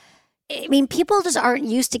minute. I mean, people just aren't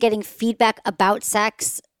used to getting feedback about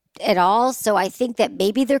sex at all. So I think that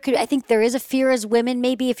maybe there is a fear as women,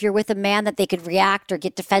 maybe if you're with a man that they could react or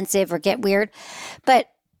get defensive or get weird. But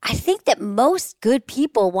I think that most good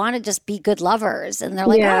people want to just be good lovers. And they're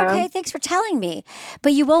like, oh, okay, thanks for telling me.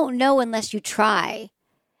 But you won't know unless you try.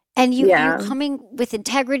 And you're coming with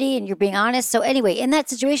integrity and you're being honest. So anyway, in that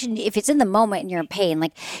situation, if it's in the moment and you're in pain,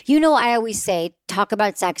 like, I always say, talk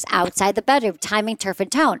about sex outside the bedroom, timing, turf,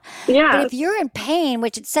 and tone. Yeah. But if you're in pain,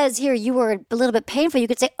 which it says here, you were a little bit painful, you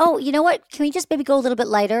could say, oh, you know what? Can we just maybe go a little bit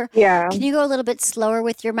lighter? Yeah. Can you go a little bit slower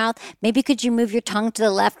with your mouth? Maybe could you move your tongue to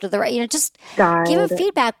the left or the right? Just give him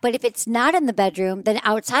feedback. But if it's not in the bedroom, then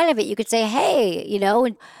outside of it, you could say, hey,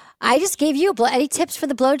 and I just gave you any tips for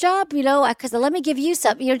the blowjob, because let me give you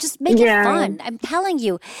some, just make it fun. I'm telling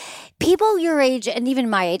you, people your age and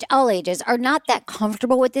even my age, all ages, are not that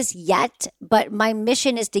comfortable with this yet. But my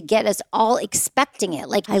mission is to get us all expecting it.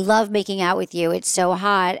 Like, I love making out with you. It's so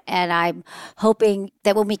hot. And I'm hoping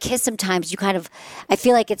that when we kiss sometimes, I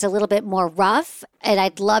feel like it's a little bit more rough. And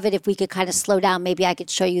I'd love it if we could kind of slow down. Maybe I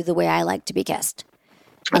could show you the way I like to be kissed.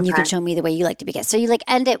 And you can show me the way you like to be kissed. So you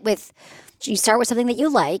end it with, you start with something that you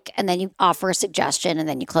like, and then you offer a suggestion, and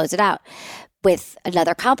then you close it out with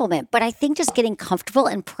another compliment. But I think just getting comfortable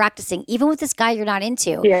and practicing, even with this guy you're not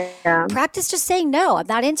into, practice just saying, no, I'm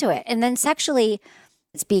not into it. And then sexually,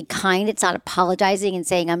 it's being kind. It's not apologizing and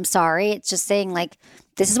saying, I'm sorry. It's just saying, like,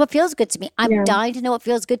 this is what feels good to me. I'm dying to know what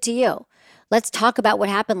feels good to you. Let's talk about what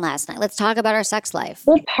happened last night. Let's talk about our sex life.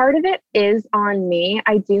 Well, part of it is on me.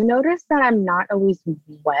 I do notice that I'm not always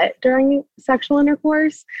wet during sexual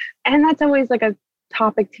intercourse. And that's always like a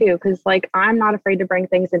topic too, because like I'm not afraid to bring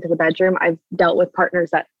things into the bedroom. I've dealt with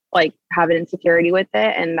partners that like have an insecurity with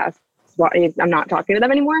it. And that's why I'm not talking to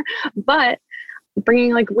them anymore. But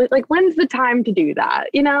bringing like when's the time to do that?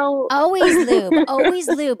 Always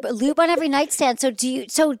lube on every nightstand. So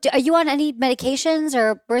are you on any medications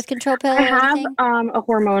or birth control pills? I have a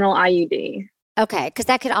hormonal IUD. Okay, because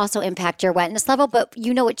that could also impact your wetness level, but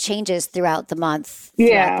it changes throughout the month,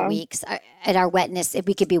 throughout the weeks. And our wetness, if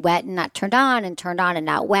we could be wet and not turned on and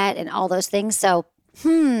not wet and all those things. So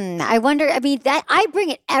I wonder, that I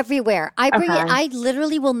bring it everywhere. I bring it, I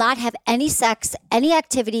literally will not have any sex, any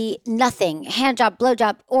activity, nothing, hand job, blow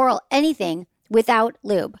job, oral, anything without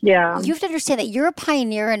lube. Yeah. You have to understand that you're a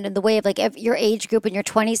pioneer in the way of like your age group in your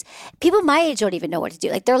 20s. People my age don't even know what to do.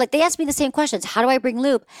 Like they ask me the same questions. How do I bring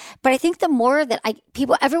lube? But I think the more that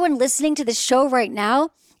everyone listening to this show right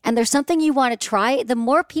now and there's something you want to try, the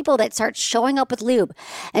more people that start showing up with lube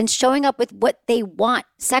and showing up with what they want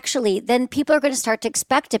sexually, then people are going to start to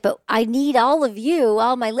expect it. But I need all of you,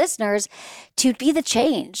 all my listeners, to be the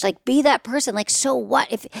change, like be that person. Like, so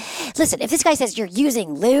what? If this guy says you're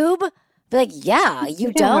using lube, be like, yeah,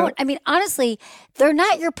 you don't. I mean, honestly, they're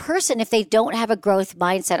not your person if they don't have a growth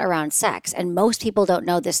mindset around sex. And most people don't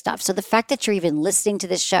know this stuff. So the fact that you're even listening to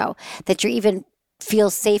this show, that you're even feel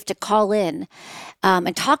safe to call in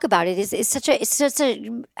and talk about it is such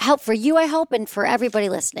a help for you, I hope, and for everybody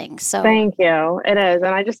listening. So thank you. It is.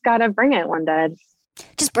 And I just got to bring it one day.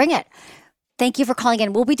 Just bring it. Thank you for calling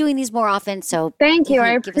in. We'll be doing these more often. So thank you. I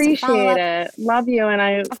appreciate it. Love you.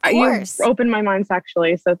 And you've opened my mind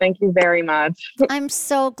sexually. So thank you very much. I'm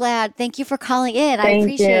so glad. Thank you for calling in. I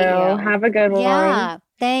appreciate you. Have a good one. Yeah.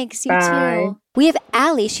 Thanks. You too. We have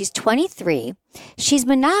Allie. She's 23. She's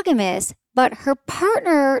monogamous, but her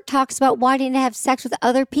partner talks about wanting to have sex with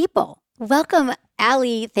other people. Welcome,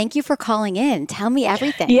 Allie. Thank you for calling in. Tell me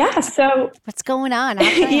everything. Yeah. So what's going on?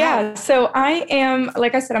 Yeah. So I am,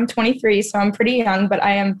 like I said, I'm 23, so I'm pretty young, but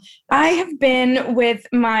I have been with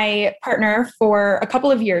my partner for a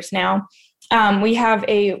couple of years now. We have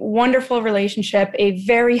a wonderful relationship, a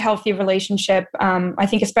very healthy relationship. I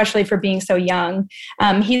think, especially for being so young.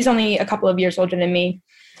 He's only a couple of years older than me.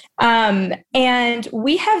 And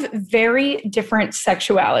we have very different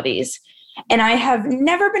sexualities. And I have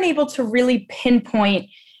never been able to really pinpoint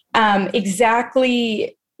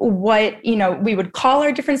exactly what, we would call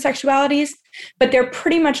our different sexualities, but they're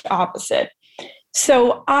pretty much opposite.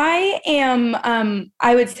 So I am,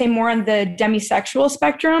 I would say, more on the demisexual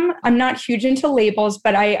spectrum. I'm not huge into labels,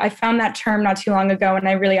 but I found that term not too long ago and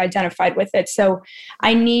I really identified with it. So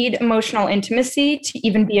I need emotional intimacy to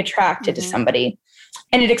even be attracted to somebody.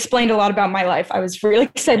 And it explained a lot about my life. I was really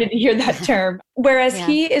excited to hear that term. Whereas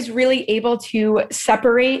he is really able to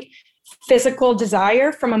separate physical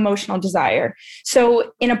desire from emotional desire.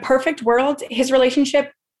 So in a perfect world, his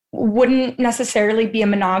relationship wouldn't necessarily be a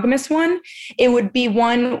monogamous one. It would be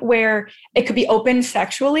one where it could be open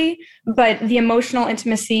sexually, but the emotional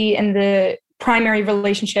intimacy and the primary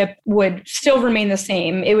relationship would still remain the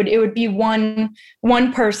same. It would be one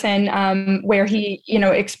person where he,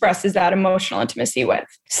 expresses that emotional intimacy with.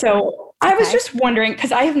 So I was just wondering,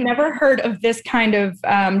 because I have never heard of this kind of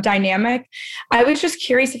dynamic. I was just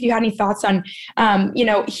curious if you had any thoughts on,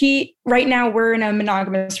 right now we're in a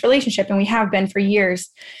monogamous relationship and we have been for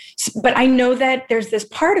years. But I know that there's this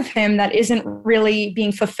part of him that isn't really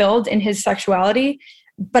being fulfilled in his sexuality.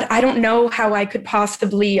 But I don't know how I could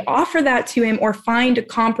possibly offer that to him or find a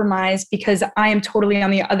compromise because I am totally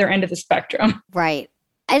on the other end of the spectrum. Right.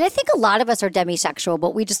 And I think a lot of us are demisexual,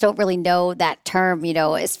 but we just don't really know that term,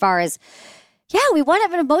 as far as, we want to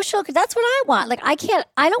have an emotional, because that's what I want. Like, I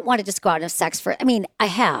don't want to just go out and have sex I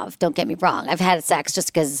have, don't get me wrong. I've had sex just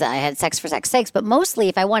because I had sex for sex sakes, but mostly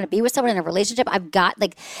if I want to be with someone in a relationship, I've got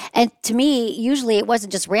and to me, usually it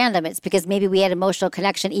wasn't just random. It's because maybe we had emotional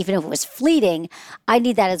connection, even if it was fleeting. I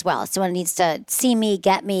need that as well. Someone needs to see me,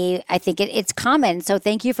 get me. I think it's common. So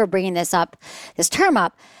thank you for bringing this term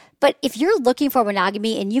up. But if you're looking for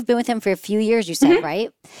monogamy and you've been with him for a few years, you said,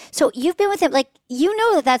 right? So you've been with him,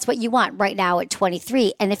 that that's what you want right now at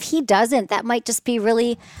 23. And if he doesn't, that might just be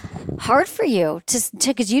really hard for you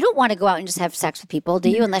because you don't want to go out and just have sex with people,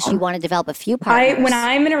 do you? Unless you want to develop a few partners. When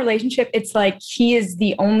I'm in a relationship, it's like he is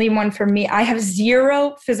the only one for me. I have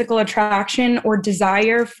zero physical attraction or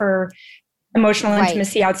desire for emotional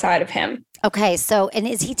intimacy outside of him. Okay. So, and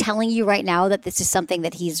is he telling you right now that this is something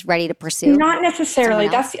that he's ready to pursue? Not necessarily.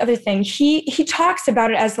 That's the other thing. He talks about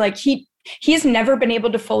it as he has never been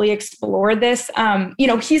able to fully explore this.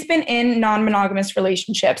 He's been in non-monogamous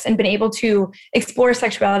relationships and been able to explore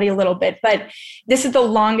sexuality a little bit, but this is the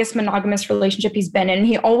longest monogamous relationship he's been in. And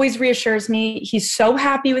he always reassures me he's so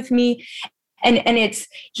happy with me. And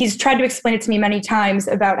he's tried to explain it to me many times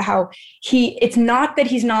about how it's not that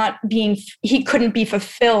he couldn't be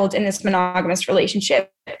fulfilled in this monogamous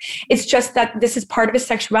relationship. It's just that this is part of his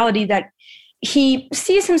sexuality that he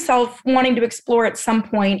sees himself wanting to explore at some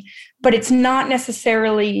point, but it's not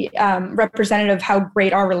necessarily representative of how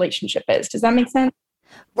great our relationship is. Does that make sense?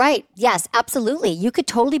 Right. Yes, absolutely. You could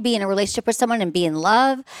totally be in a relationship with someone and be in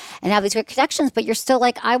love and have these great connections, but you're still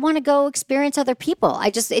like, I want to go experience other people.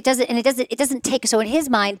 It doesn't take, so in his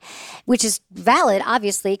mind, which is valid,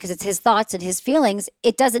 obviously, because it's his thoughts and his feelings,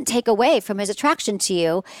 it doesn't take away from his attraction to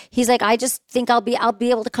you. He's like, I just think I'll be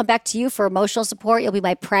able to come back to you for emotional support. You'll be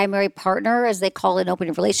my primary partner, as they call it in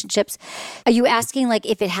open relationships. Are you asking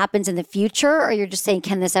if it happens in the future, or you're just saying,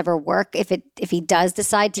 can this ever work if he does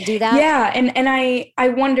decide to do that? Yeah. And I I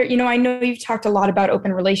wonder, I know you've talked a lot about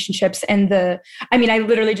open relationships and I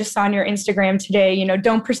literally just saw on your Instagram today,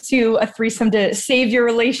 don't pursue a threesome to save your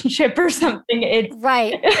relationship or something.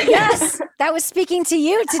 Right. Yes. That was speaking to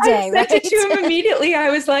you today. I sent it to him immediately. I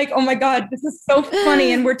was like, oh my God, this is so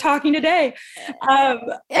funny. And we're talking today.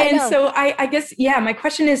 So I guess, my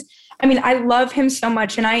question is, I love him so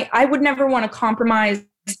much and I would never want to compromise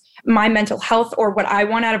my mental health or what I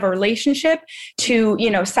want out of a relationship to,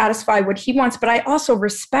 satisfy what he wants. But I also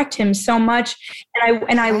respect him so much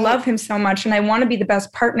and I love him so much and I want to be the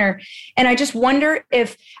best partner. And I just wonder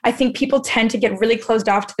if I think people tend to get really closed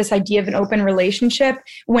off to this idea of an open relationship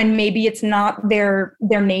when maybe it's not their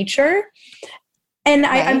nature. And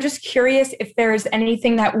I'm just curious if there's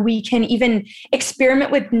anything that we can even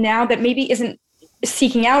experiment with now that maybe isn't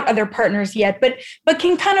seeking out other partners yet, but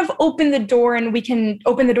can kind of open the door, and we can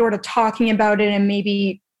open the door to talking about it and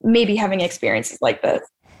maybe having experiences like this.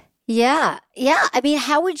 Yeah. Yeah.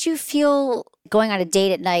 How would you feel going on a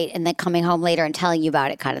date at night and then coming home later and telling you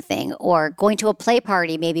about it kind of thing? Or going to a play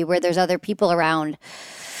party maybe where there's other people around?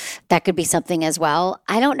 That could be something as well.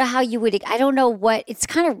 I don't know how you would, I don't know what, it's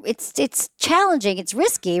challenging. It's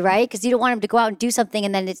risky, right? Because you don't want him to go out and do something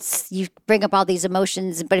and then you bring up all these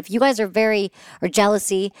emotions. But if you guys are or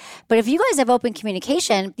jealousy, but if you guys have open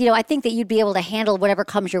communication, I think that you'd be able to handle whatever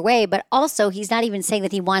comes your way. But also he's not even saying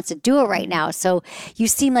that he wants to do it right now. So you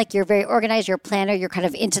seem like you're very organized, you're a planner, you're kind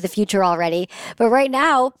of into the future already. But right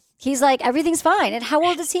now, he's like, everything's fine. And how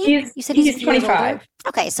old is he? You said he's 25.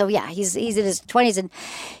 Okay, so yeah, he's in his 20s. And,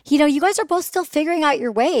 you guys are both still figuring out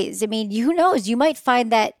your ways. Who knows? You might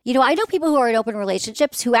find that, I know people who are in open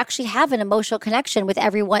relationships who actually have an emotional connection with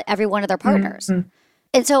every one of their partners. Mm-hmm.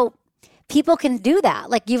 And so people can do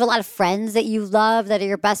that. Like you have a lot of friends that you love that are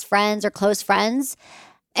your best friends or close friends.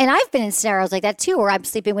 And I've been in scenarios like that too, where I'm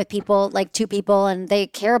sleeping with people, like two people, and I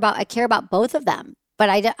care about both of them.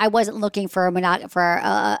 But I wasn't looking for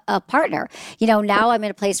a partner. Now I'm in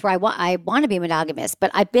a place where I want to be monogamous. But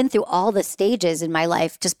I've been through all the stages in my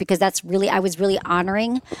life just because I was really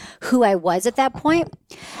honoring who I was at that point.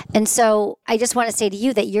 And so I just want to say to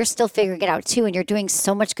you that you're still figuring it out too, and you're doing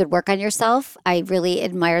so much good work on yourself. I really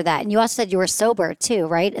admire that. And you also said you were sober too,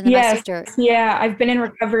 right? And yes. Yeah, I've been in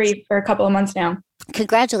recovery for a couple of months now.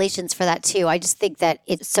 Congratulations for that too. I just think that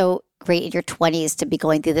it's so great in your 20s to be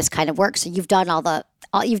going through this kind of work. So you've done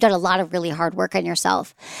you've done a lot of really hard work on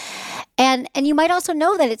yourself. And you might also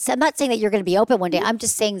know that I'm not saying that you're going to be open one day. I'm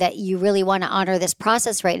just saying that you really want to honor this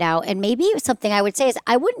process right now. And maybe something I would say is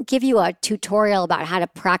I wouldn't give you a tutorial about how to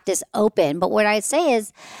practice open. But what I'd say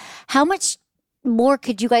is how much more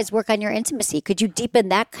could you guys work on your intimacy? Could you deepen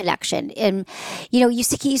that connection? And, you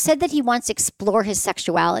said that he wants to explore his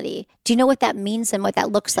sexuality. Do you know what that means and what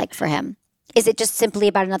that looks like for him? Is it just simply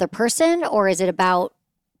about another person, or is it about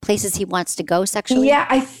places he wants to go sexually? Yeah,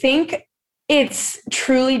 I think it's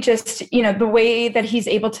truly just, the way that he's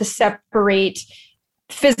able to separate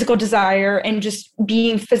physical desire and just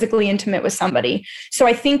being physically intimate with somebody. So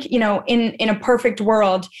I think, in a perfect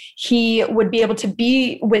world, he would be able to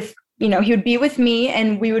be with, he would be with me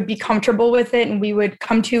and we would be comfortable with it and we would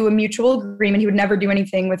come to a mutual agreement. He would never do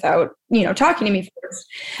anything without, talking to me first.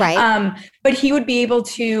 Right. But he would be able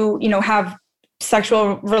to, have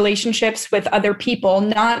sexual relationships with other people,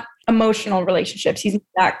 not emotional relationships. He's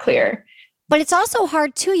that clear. But it's also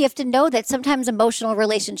hard too. You have to know that sometimes emotional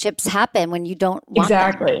relationships happen when you don't want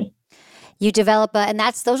exactly. them. You develop and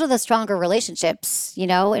those are the stronger relationships,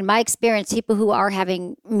 in my experience, people who are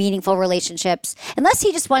having meaningful relationships, unless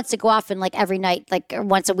he just wants to go off and like every night, like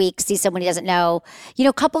once a week, see someone he doesn't know,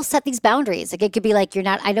 couples set these boundaries. Like it could be like,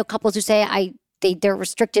 I know couples who say they're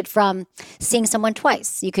restricted from seeing someone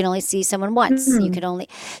twice. You can only see someone once. Mm-hmm.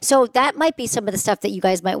 So that might be some of the stuff that you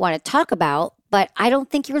guys might want to talk about, but I don't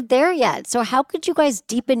think you're there yet. So how could you guys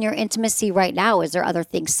deepen your intimacy right now? Is there other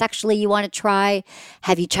things sexually you want to try?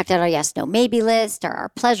 Have you checked out our yes, no, maybe list or our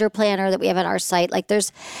pleasure planner that we have on our site? Like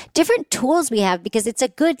there's different tools we have because it's a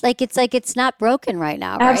good, it's not broken right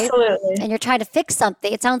now, right? Absolutely. And you're trying to fix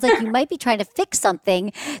something. It sounds like you might be trying to fix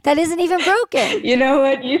something that isn't even broken. You know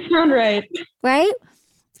what? You sound right. Right?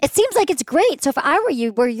 It seems like it's great. So if I were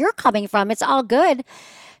you, where you're coming from, it's all good.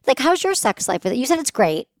 Like, how's your sex life with it? You said it's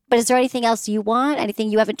great, but is there anything else you want?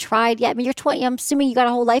 Anything you haven't tried yet? You're 20. I'm assuming you got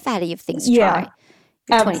a whole life ahead of you of things to try.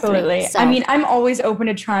 Absolutely. So. I'm always open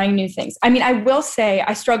to trying new things. I will say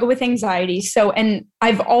I struggle with anxiety. So, and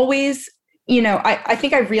I've always, I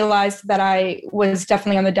think I realized that I was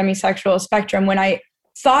definitely on the demisexual spectrum when I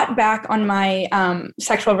thought back on my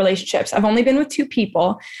sexual relationships. I've only been with two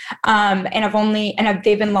people, and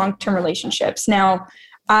they've been long-term relationships. Now,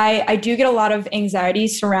 I do get a lot of anxiety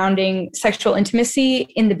surrounding sexual intimacy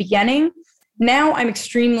in the beginning. now I'm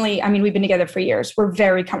we've been together for years. We're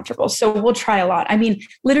very comfortable. So we'll try a lot. I mean,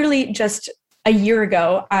 literally just a year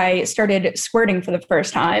ago, I started squirting for the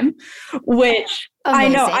first time, which amazing. I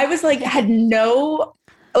know I was like, had no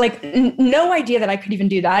idea that I could even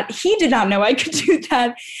do that. He did not know I could do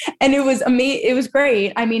that. And it was amazing. It was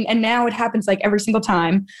great. I mean, and now it happens like every single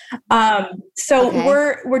time.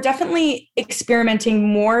 We're definitely experimenting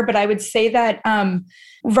more, but I would say that,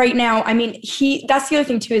 right now, I mean, that's the other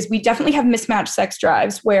thing too, is we definitely have mismatched sex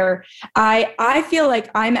drives where I feel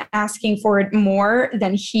like I'm asking for it more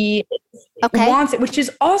than he wants it, which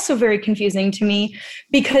is also very confusing to me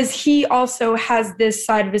because he also has this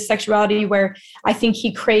side of his sexuality where I think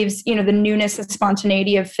he craves, the newness and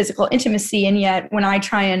spontaneity of physical intimacy. And yet when I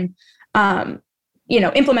try and,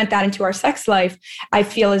 implement that into our sex life, I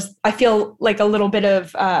feel like a little bit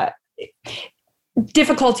of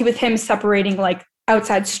difficulty with him separating like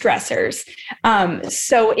outside stressors.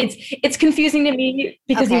 So it's confusing to me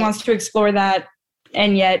because he wants to explore that.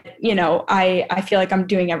 And yet, I feel like I'm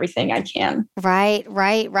doing everything I can.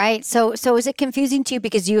 Right. So is it confusing to you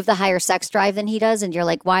because you have the higher sex drive than he does? And you're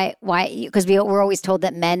like, why? Because we're always told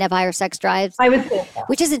that men have higher sex drives. I would say that.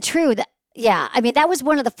 Which isn't true. Yeah. I mean, that was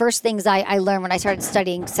one of the first things I learned when I started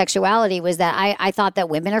studying sexuality was that I thought that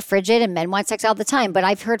women are frigid and men want sex all the time. But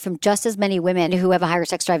I've heard from just as many women who have a higher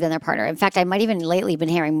sex drive than their partner. In fact, I might even lately been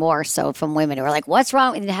hearing more so from women who are like, what's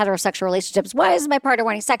wrong in heterosexual relationships? Why is my partner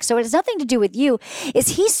wanting sex? So it has nothing to do with you. Is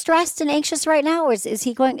he stressed and anxious right now? Or is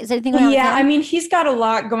anything going on? Yeah, I mean, he's got a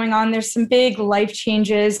lot going on. There's some big life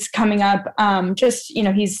changes coming up.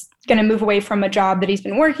 He's going to move away from a job that he's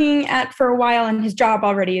been working at for a while, and his job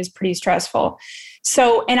already is pretty stressful.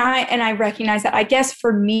 So, and I recognize that. I guess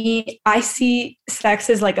for me, I see sex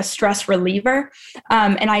as like a stress reliever.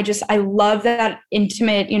 And I love that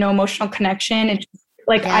intimate, emotional connection. And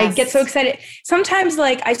like, yes. I get so excited. Sometimes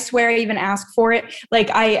like, I swear I even ask for it.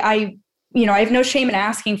 Like I have no shame in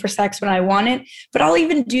asking for sex when I want it, but I'll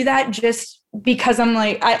even do that just because I'm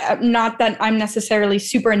like, not that I'm necessarily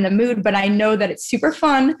super in the mood, but I know that it's super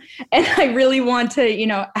fun and I really want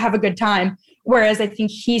to, have a good time. Whereas I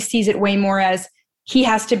think he sees it way more as he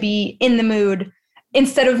has to be in the mood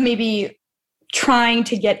instead of maybe trying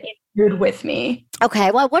to get in the mood with me.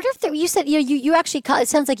 Okay. Well, I wonder if you said, you actually, it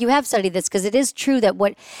sounds like you have studied this because it is true that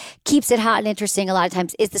what keeps it hot and interesting a lot of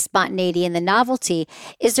times is the spontaneity and the novelty.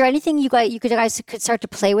 Is there anything you guys could start to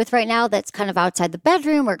play with right now that's kind of outside the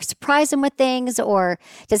bedroom or surprise him with things, or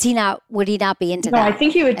would he not be into that? No, I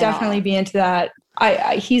think he would definitely be into that.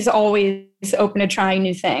 He's always open to trying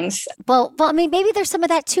new things. Well, I mean, maybe there's some of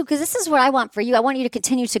that too, because this is what I want for you. I want you to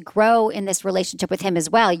continue to grow in this relationship with him as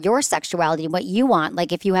well, your sexuality and what you want.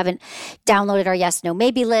 Like if you haven't downloaded our yes, no,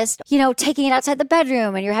 maybe list, taking it outside the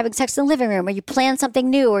bedroom and you're having sex in the living room, or you plan something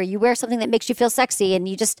new, or you wear something that makes you feel sexy, and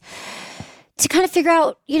you just to kind of figure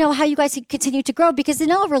out, how you guys can continue to grow, because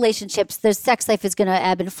in all relationships, the sex life is going to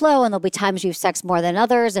ebb and flow, and there'll be times you have sex more than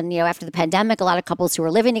others. And, after the pandemic, a lot of couples who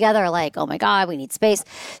are living together are like, oh my God, we need space.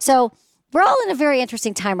 So we're all in a very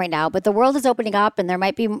interesting time right now, but the world is opening up and there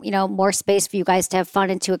might be, more space for you guys to have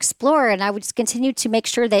fun and to explore. And I would just continue to make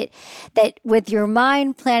sure that with your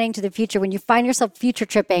mind planning to the future, when you find yourself future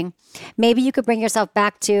tripping, maybe you could bring yourself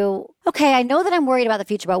back to, okay, I know that I'm worried about the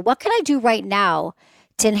future, but what can I do right now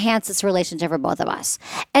to enhance this relationship for both of us?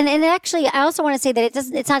 And actually, I also want to say that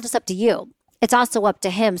it's not just up to you. It's also up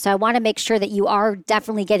to him. So I want to make sure that you are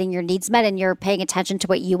definitely getting your needs met and you're paying attention to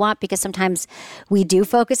what you want, because sometimes we do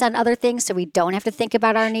focus on other things so we don't have to think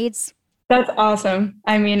about our needs. That's awesome.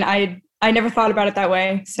 I mean, I never thought about it that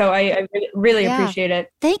way. So I really appreciate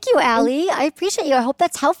it. Thank you, Allie. I appreciate you. I hope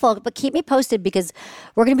that's helpful, but keep me posted because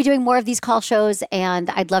we're going to be doing more of these call shows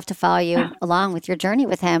and I'd love to follow you along with your journey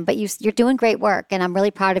with him. But you're doing great work and I'm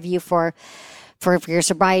really proud of you for your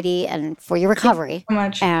sobriety and for your recovery.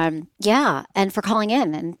 Thank you so much. And for calling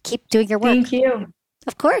in and keep doing your work. Thank you.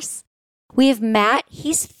 Of course. We have Matt.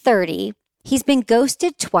 He's 30. He's been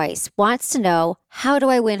ghosted twice. Wants to know, how do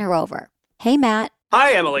I win her over? Hey, Matt.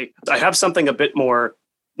 Hi, Emily. I have something a bit more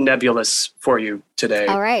nebulous for you today.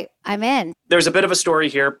 All right. I'm in. There's a bit of a story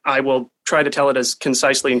here. I will try to tell it as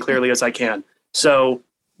concisely and clearly as I can. So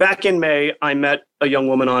back in May, I met a young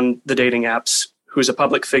woman on the dating apps who's a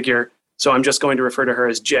public figure. So I'm just going to refer to her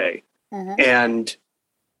as Jay. Mm-hmm. And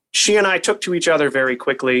she and I took to each other very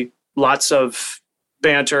quickly. Lots of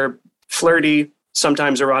banter, flirty,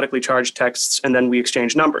 sometimes erotically charged texts, and then we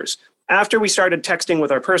exchanged numbers. After we started texting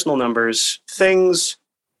with our personal numbers, things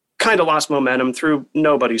kind of lost momentum through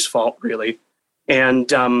nobody's fault, really. And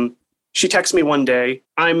she texted me one day,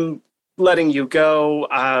 I'm letting you go.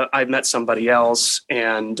 I've met somebody else,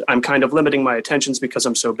 and I'm kind of limiting my attentions because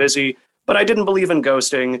I'm so busy. But I didn't believe in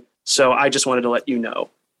ghosting. So I just wanted to let you know.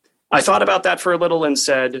 I thought about that for a little and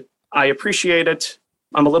said, I appreciate it.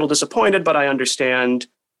 I'm a little disappointed, but I understand.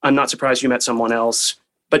 I'm not surprised you met someone else.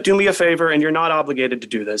 But do me a favor, and you're not obligated to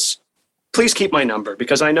do this. Please keep my number,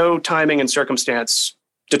 because I know timing and circumstance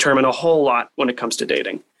determine a whole lot when it comes to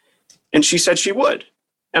dating. And she said she would.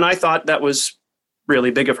 And I thought that was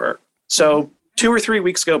really big of her. So 2 or 3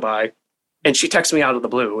 weeks go by, and she texts me out of the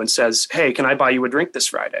blue and says, hey, can I buy you a drink this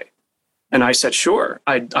Friday? And I said, sure,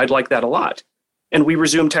 I'd like that a lot. And we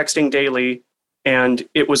resumed texting daily, and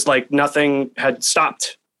it was like nothing had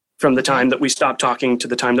stopped from the time that we stopped talking to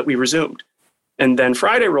the time that we resumed. And then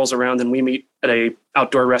Friday rolls around, and we meet at a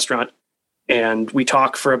outdoor restaurant, and we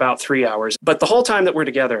talk for about 3 hours. But the whole time that we're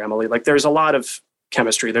together, Emily, like there's a lot of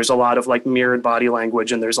chemistry. There's a lot of like mirrored body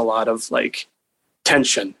language, and there's a lot of like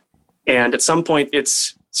tension. And at some point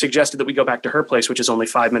it's suggested that we go back to her place, which is only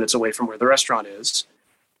 5 minutes away from where the restaurant is.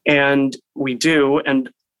 And we do. And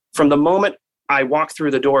from the moment I walked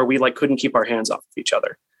through the door, we like couldn't keep our hands off of each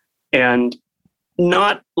other. And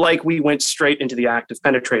not like we went straight into the act of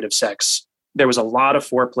penetrative sex. There was a lot of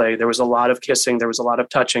foreplay. There was a lot of kissing. There was a lot of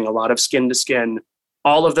touching, a lot of skin to skin,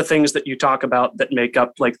 all of the things that you talk about that make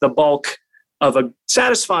up like the bulk of a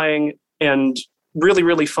satisfying and really,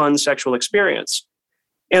 really fun sexual experience.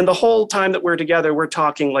 And the whole time that we're together, we're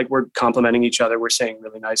talking, like we're complimenting each other. We're saying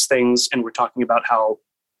really nice things. And we're talking about how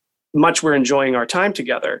much we're enjoying our time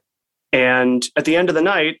together. And at the end of the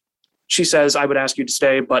night, she says, I would ask you to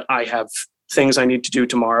stay, but I have things I need to do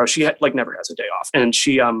tomorrow. She like never has a day off. And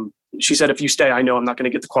she said, if you stay, I know I'm not going to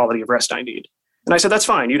get the quality of rest I need. And I said, that's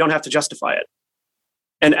fine. You don't have to justify it.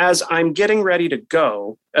 And as I'm getting ready to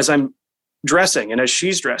go, as I'm dressing and as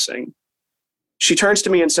she's dressing, she turns to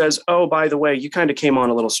me and says, oh, by the way, you kind of came on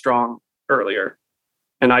a little strong earlier.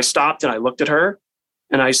 And I stopped and I looked at her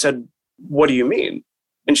and I said, what do you mean?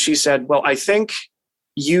 And she said, well, I think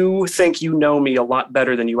you know me a lot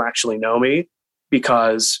better than you actually know me,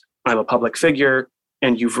 because I'm a public figure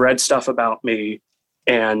and you've read stuff about me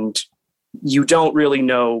and you don't really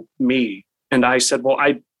know me. And I said, well,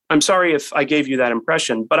 I'm sorry if I gave you that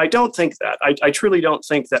impression, but I don't think that. I truly don't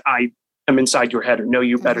think that I am inside your head or know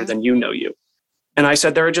you better than you know you. And I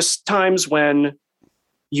said, there are just times when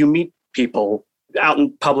you meet people out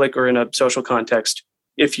in public or in a social context.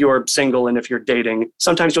 If you're single and if you're dating,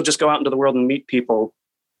 sometimes you'll just go out into the world and meet people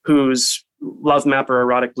whose love map or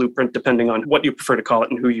erotic blueprint, depending on what you prefer to call it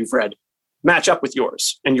and who you've read, match up with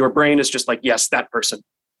yours. And your brain is just like, yes, that person.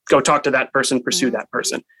 Go talk to that person, pursue that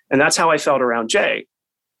person. And that's how I felt around Jay.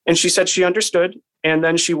 And she said she understood. And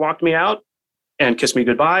then she walked me out and kissed me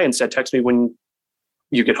goodbye and said, text me when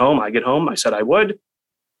you get home. I get home. I said I would.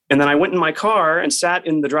 And then I went in my car and sat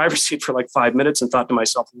in the driver's seat for like 5 minutes and thought to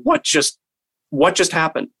myself, what just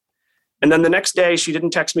happened? And then the next day she didn't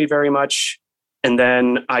text me very much. And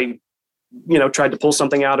then I, tried to pull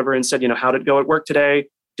something out of her and said, how did it go at work today?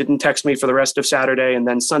 Didn't text me for the rest of Saturday. And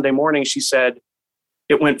then Sunday morning, she said,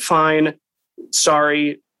 it went fine.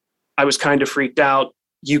 Sorry. I was kind of freaked out.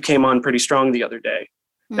 You came on pretty strong the other day.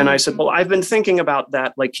 Mm-hmm. And I said, well, I've been thinking about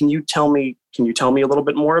that. Like, can you tell me a little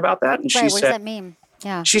bit more about that? And she said, what does that mean?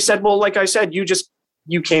 Yeah. She said, well, like I said,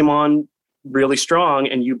 you came on really strong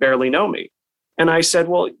and you barely know me. And I said,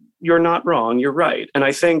 well, you're not wrong. You're right. And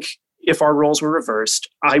I think if our roles were reversed,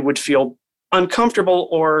 I would feel uncomfortable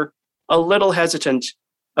or a little hesitant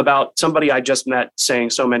about somebody I just met saying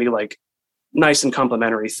so many like nice and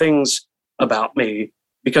complimentary things about me,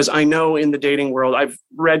 because I know in the dating world, I've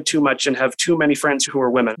read too much and have too many friends who are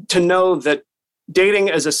women to know that dating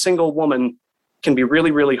as a single woman can be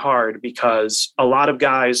really, really hard, because a lot of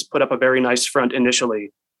guys put up a very nice front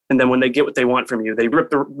initially. And then when they get what they want from you, they rip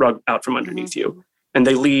the rug out from underneath you and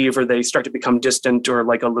they leave, or they start to become distant or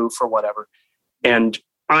like aloof or whatever. And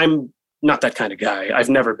I'm not that kind of guy. I've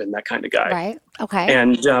never been that kind of guy. Right. Okay.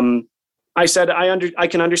 And I said, I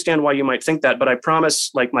can understand why you might think that, but I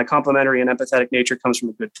promise, like, my complimentary and empathetic nature comes from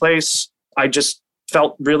a good place. I just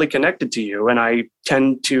felt really connected to you. And I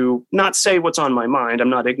tend to not say what's on my mind. I'm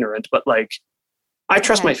not ignorant, but like, I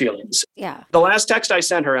trust my feelings. Yeah. The last text I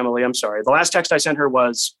sent her, Emily, I'm sorry. The last text I sent her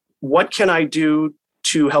was, what can I do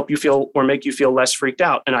to help you feel or make you feel less freaked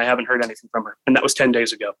out? And I haven't heard anything from her. And that was 10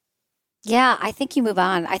 days ago. Yeah, I think you move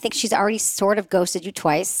on. I think she's already sort of ghosted you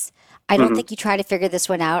twice. I don't think you try to figure this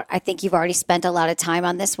one out. I think you've already spent a lot of time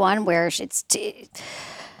on this one where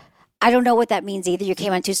I don't know what that means either. You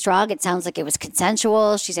came on too strong. It sounds like it was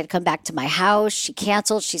consensual. She said, come back to my house. She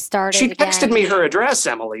canceled. She started She texted again. me her address,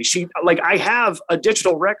 Emily. I have a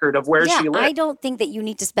digital record of where she lived. I don't think that you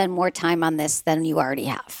need to spend more time on this than you already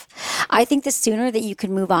have. I think the sooner that you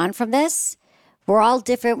can move on from this We're all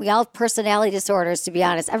different. We all have personality disorders, to be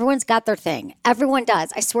honest. Everyone's got their thing. Everyone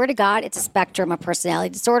does. I swear to God, it's a spectrum of personality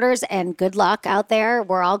disorders, and good luck out there.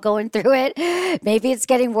 We're all going through it. Maybe it's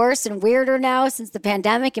getting worse and weirder now since the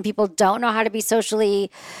pandemic and people don't know how to be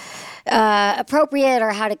socially appropriate or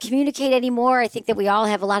how to communicate anymore. I think that we all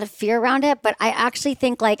have a lot of fear around it, but I actually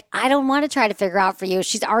think, like, I don't want to try to figure out for you.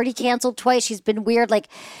 She's already canceled twice. She's been weird. Like,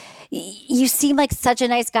 you seem like such a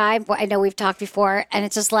nice guy. I know we've talked before, and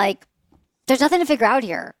it's just like, there's nothing to figure out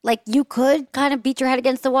here. Like, you could kind of beat your head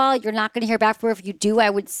against the wall. You're not going to hear back from her. If you do, I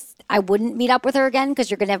wouldn't meet up with her again, because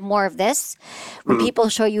you're going to have more of this. When people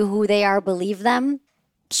show you who they are, believe them.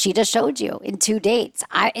 She just showed you in 2 dates.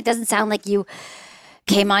 It doesn't sound like you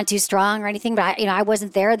came on too strong or anything, but I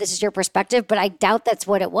wasn't there. This is your perspective, but I doubt that's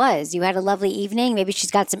what it was. You had a lovely evening. Maybe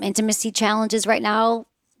she's got some intimacy challenges right now.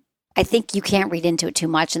 I think you can't read into it too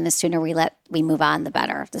much, and the sooner we move on, the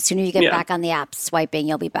better. The sooner you get back on the app swiping,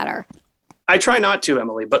 you'll be better. I try not to,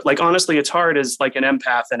 Emily, but like, honestly, it's hard as like an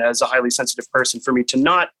empath and as a highly sensitive person for me to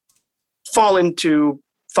not fall into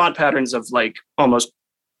thought patterns of like almost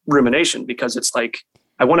rumination, because it's like,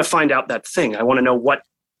 I want to find out that thing. I want to know what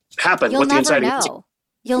happened. You'll what the inside know.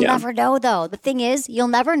 You'll never know, though. The thing is, you'll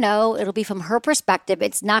never know. It'll be from her perspective.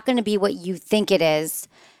 It's not going to be what you think it is.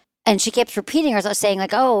 And she keeps repeating herself, saying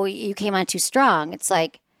like, oh, you came on too strong. It's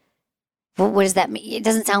like, what does that mean? It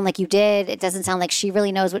doesn't sound like you did. It doesn't sound like she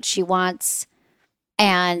really knows what she wants.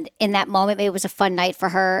 And in that moment, maybe it was a fun night for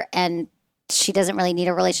her, and she doesn't really need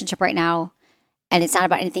a relationship right now. And it's not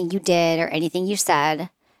about anything you did or anything you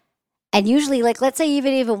said. And usually, like, let's say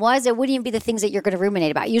even if it was, it wouldn't even be the things that you're going to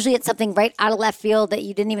ruminate about. Usually it's something right out of left field that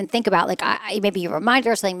you didn't even think about. Like, maybe you remind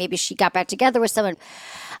her of something. Maybe she got back together with someone.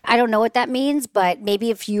 I don't know what that means, but maybe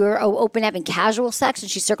if you're open having casual sex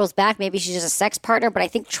and she circles back, maybe she's just a sex partner. But I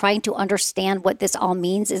think trying to understand what this all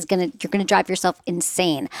means you're going to drive yourself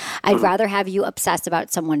insane. I'd rather have you obsess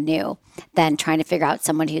about someone new than trying to figure out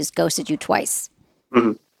someone who's ghosted you twice.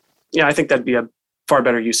 Mm-hmm. Yeah, I think that'd be a far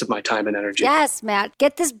better use of my time and energy. Yes, Matt.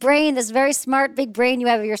 Get this brain, this very smart, big brain you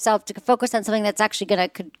have of yourself, to focus on something that's actually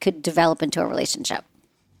could develop into a relationship.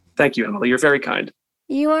 Thank you, Emily. You're very kind.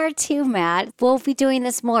 You are too, Matt. We'll be doing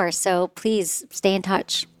this more, so please stay in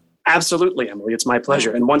touch. Absolutely, Emily. It's my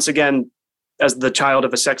pleasure. And once again, as the child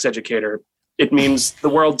of a sex educator, it means the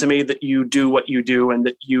world to me that you do what you do and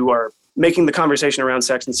that you are making the conversation around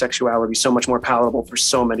sex and sexuality so much more palatable for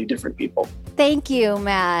so many different people. Thank you,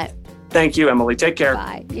 Matt. Thank you, Emily. Take care.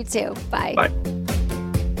 Bye. You too. Bye. Bye.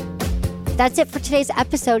 That's it for today's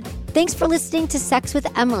episode. Thanks for listening to Sex with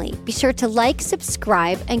Emily. Be sure to like,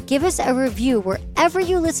 subscribe, and give us a review wherever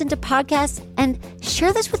you listen to podcasts, and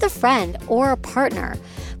share this with a friend or a partner.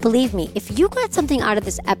 Believe me, if you got something out of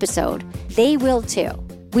this episode, they will too.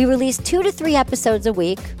 We release 2 to 3 episodes a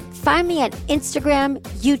week. Find me at Instagram,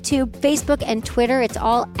 YouTube, Facebook, and Twitter. It's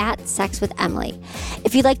all at Sex with Emily.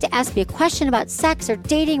 If you'd like to ask me a question about sex or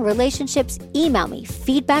dating, relationships, email me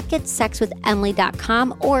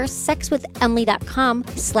feedback@sexwithemily.com or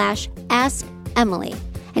sexwithemily.com/askemily.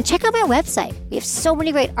 And check out my website. We have so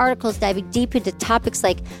many great articles diving deep into topics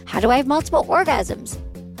like, how do I have multiple orgasms?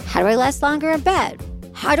 How do I last longer in bed?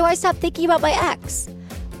 How do I stop thinking about my ex?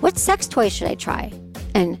 What sex toy should I try?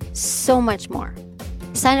 And so much more.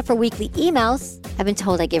 Sign up for weekly emails. I've been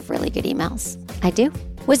told I give really good emails. I do.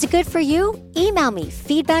 Was it good for you? Email me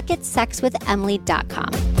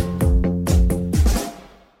feedback@sexwithemily.com.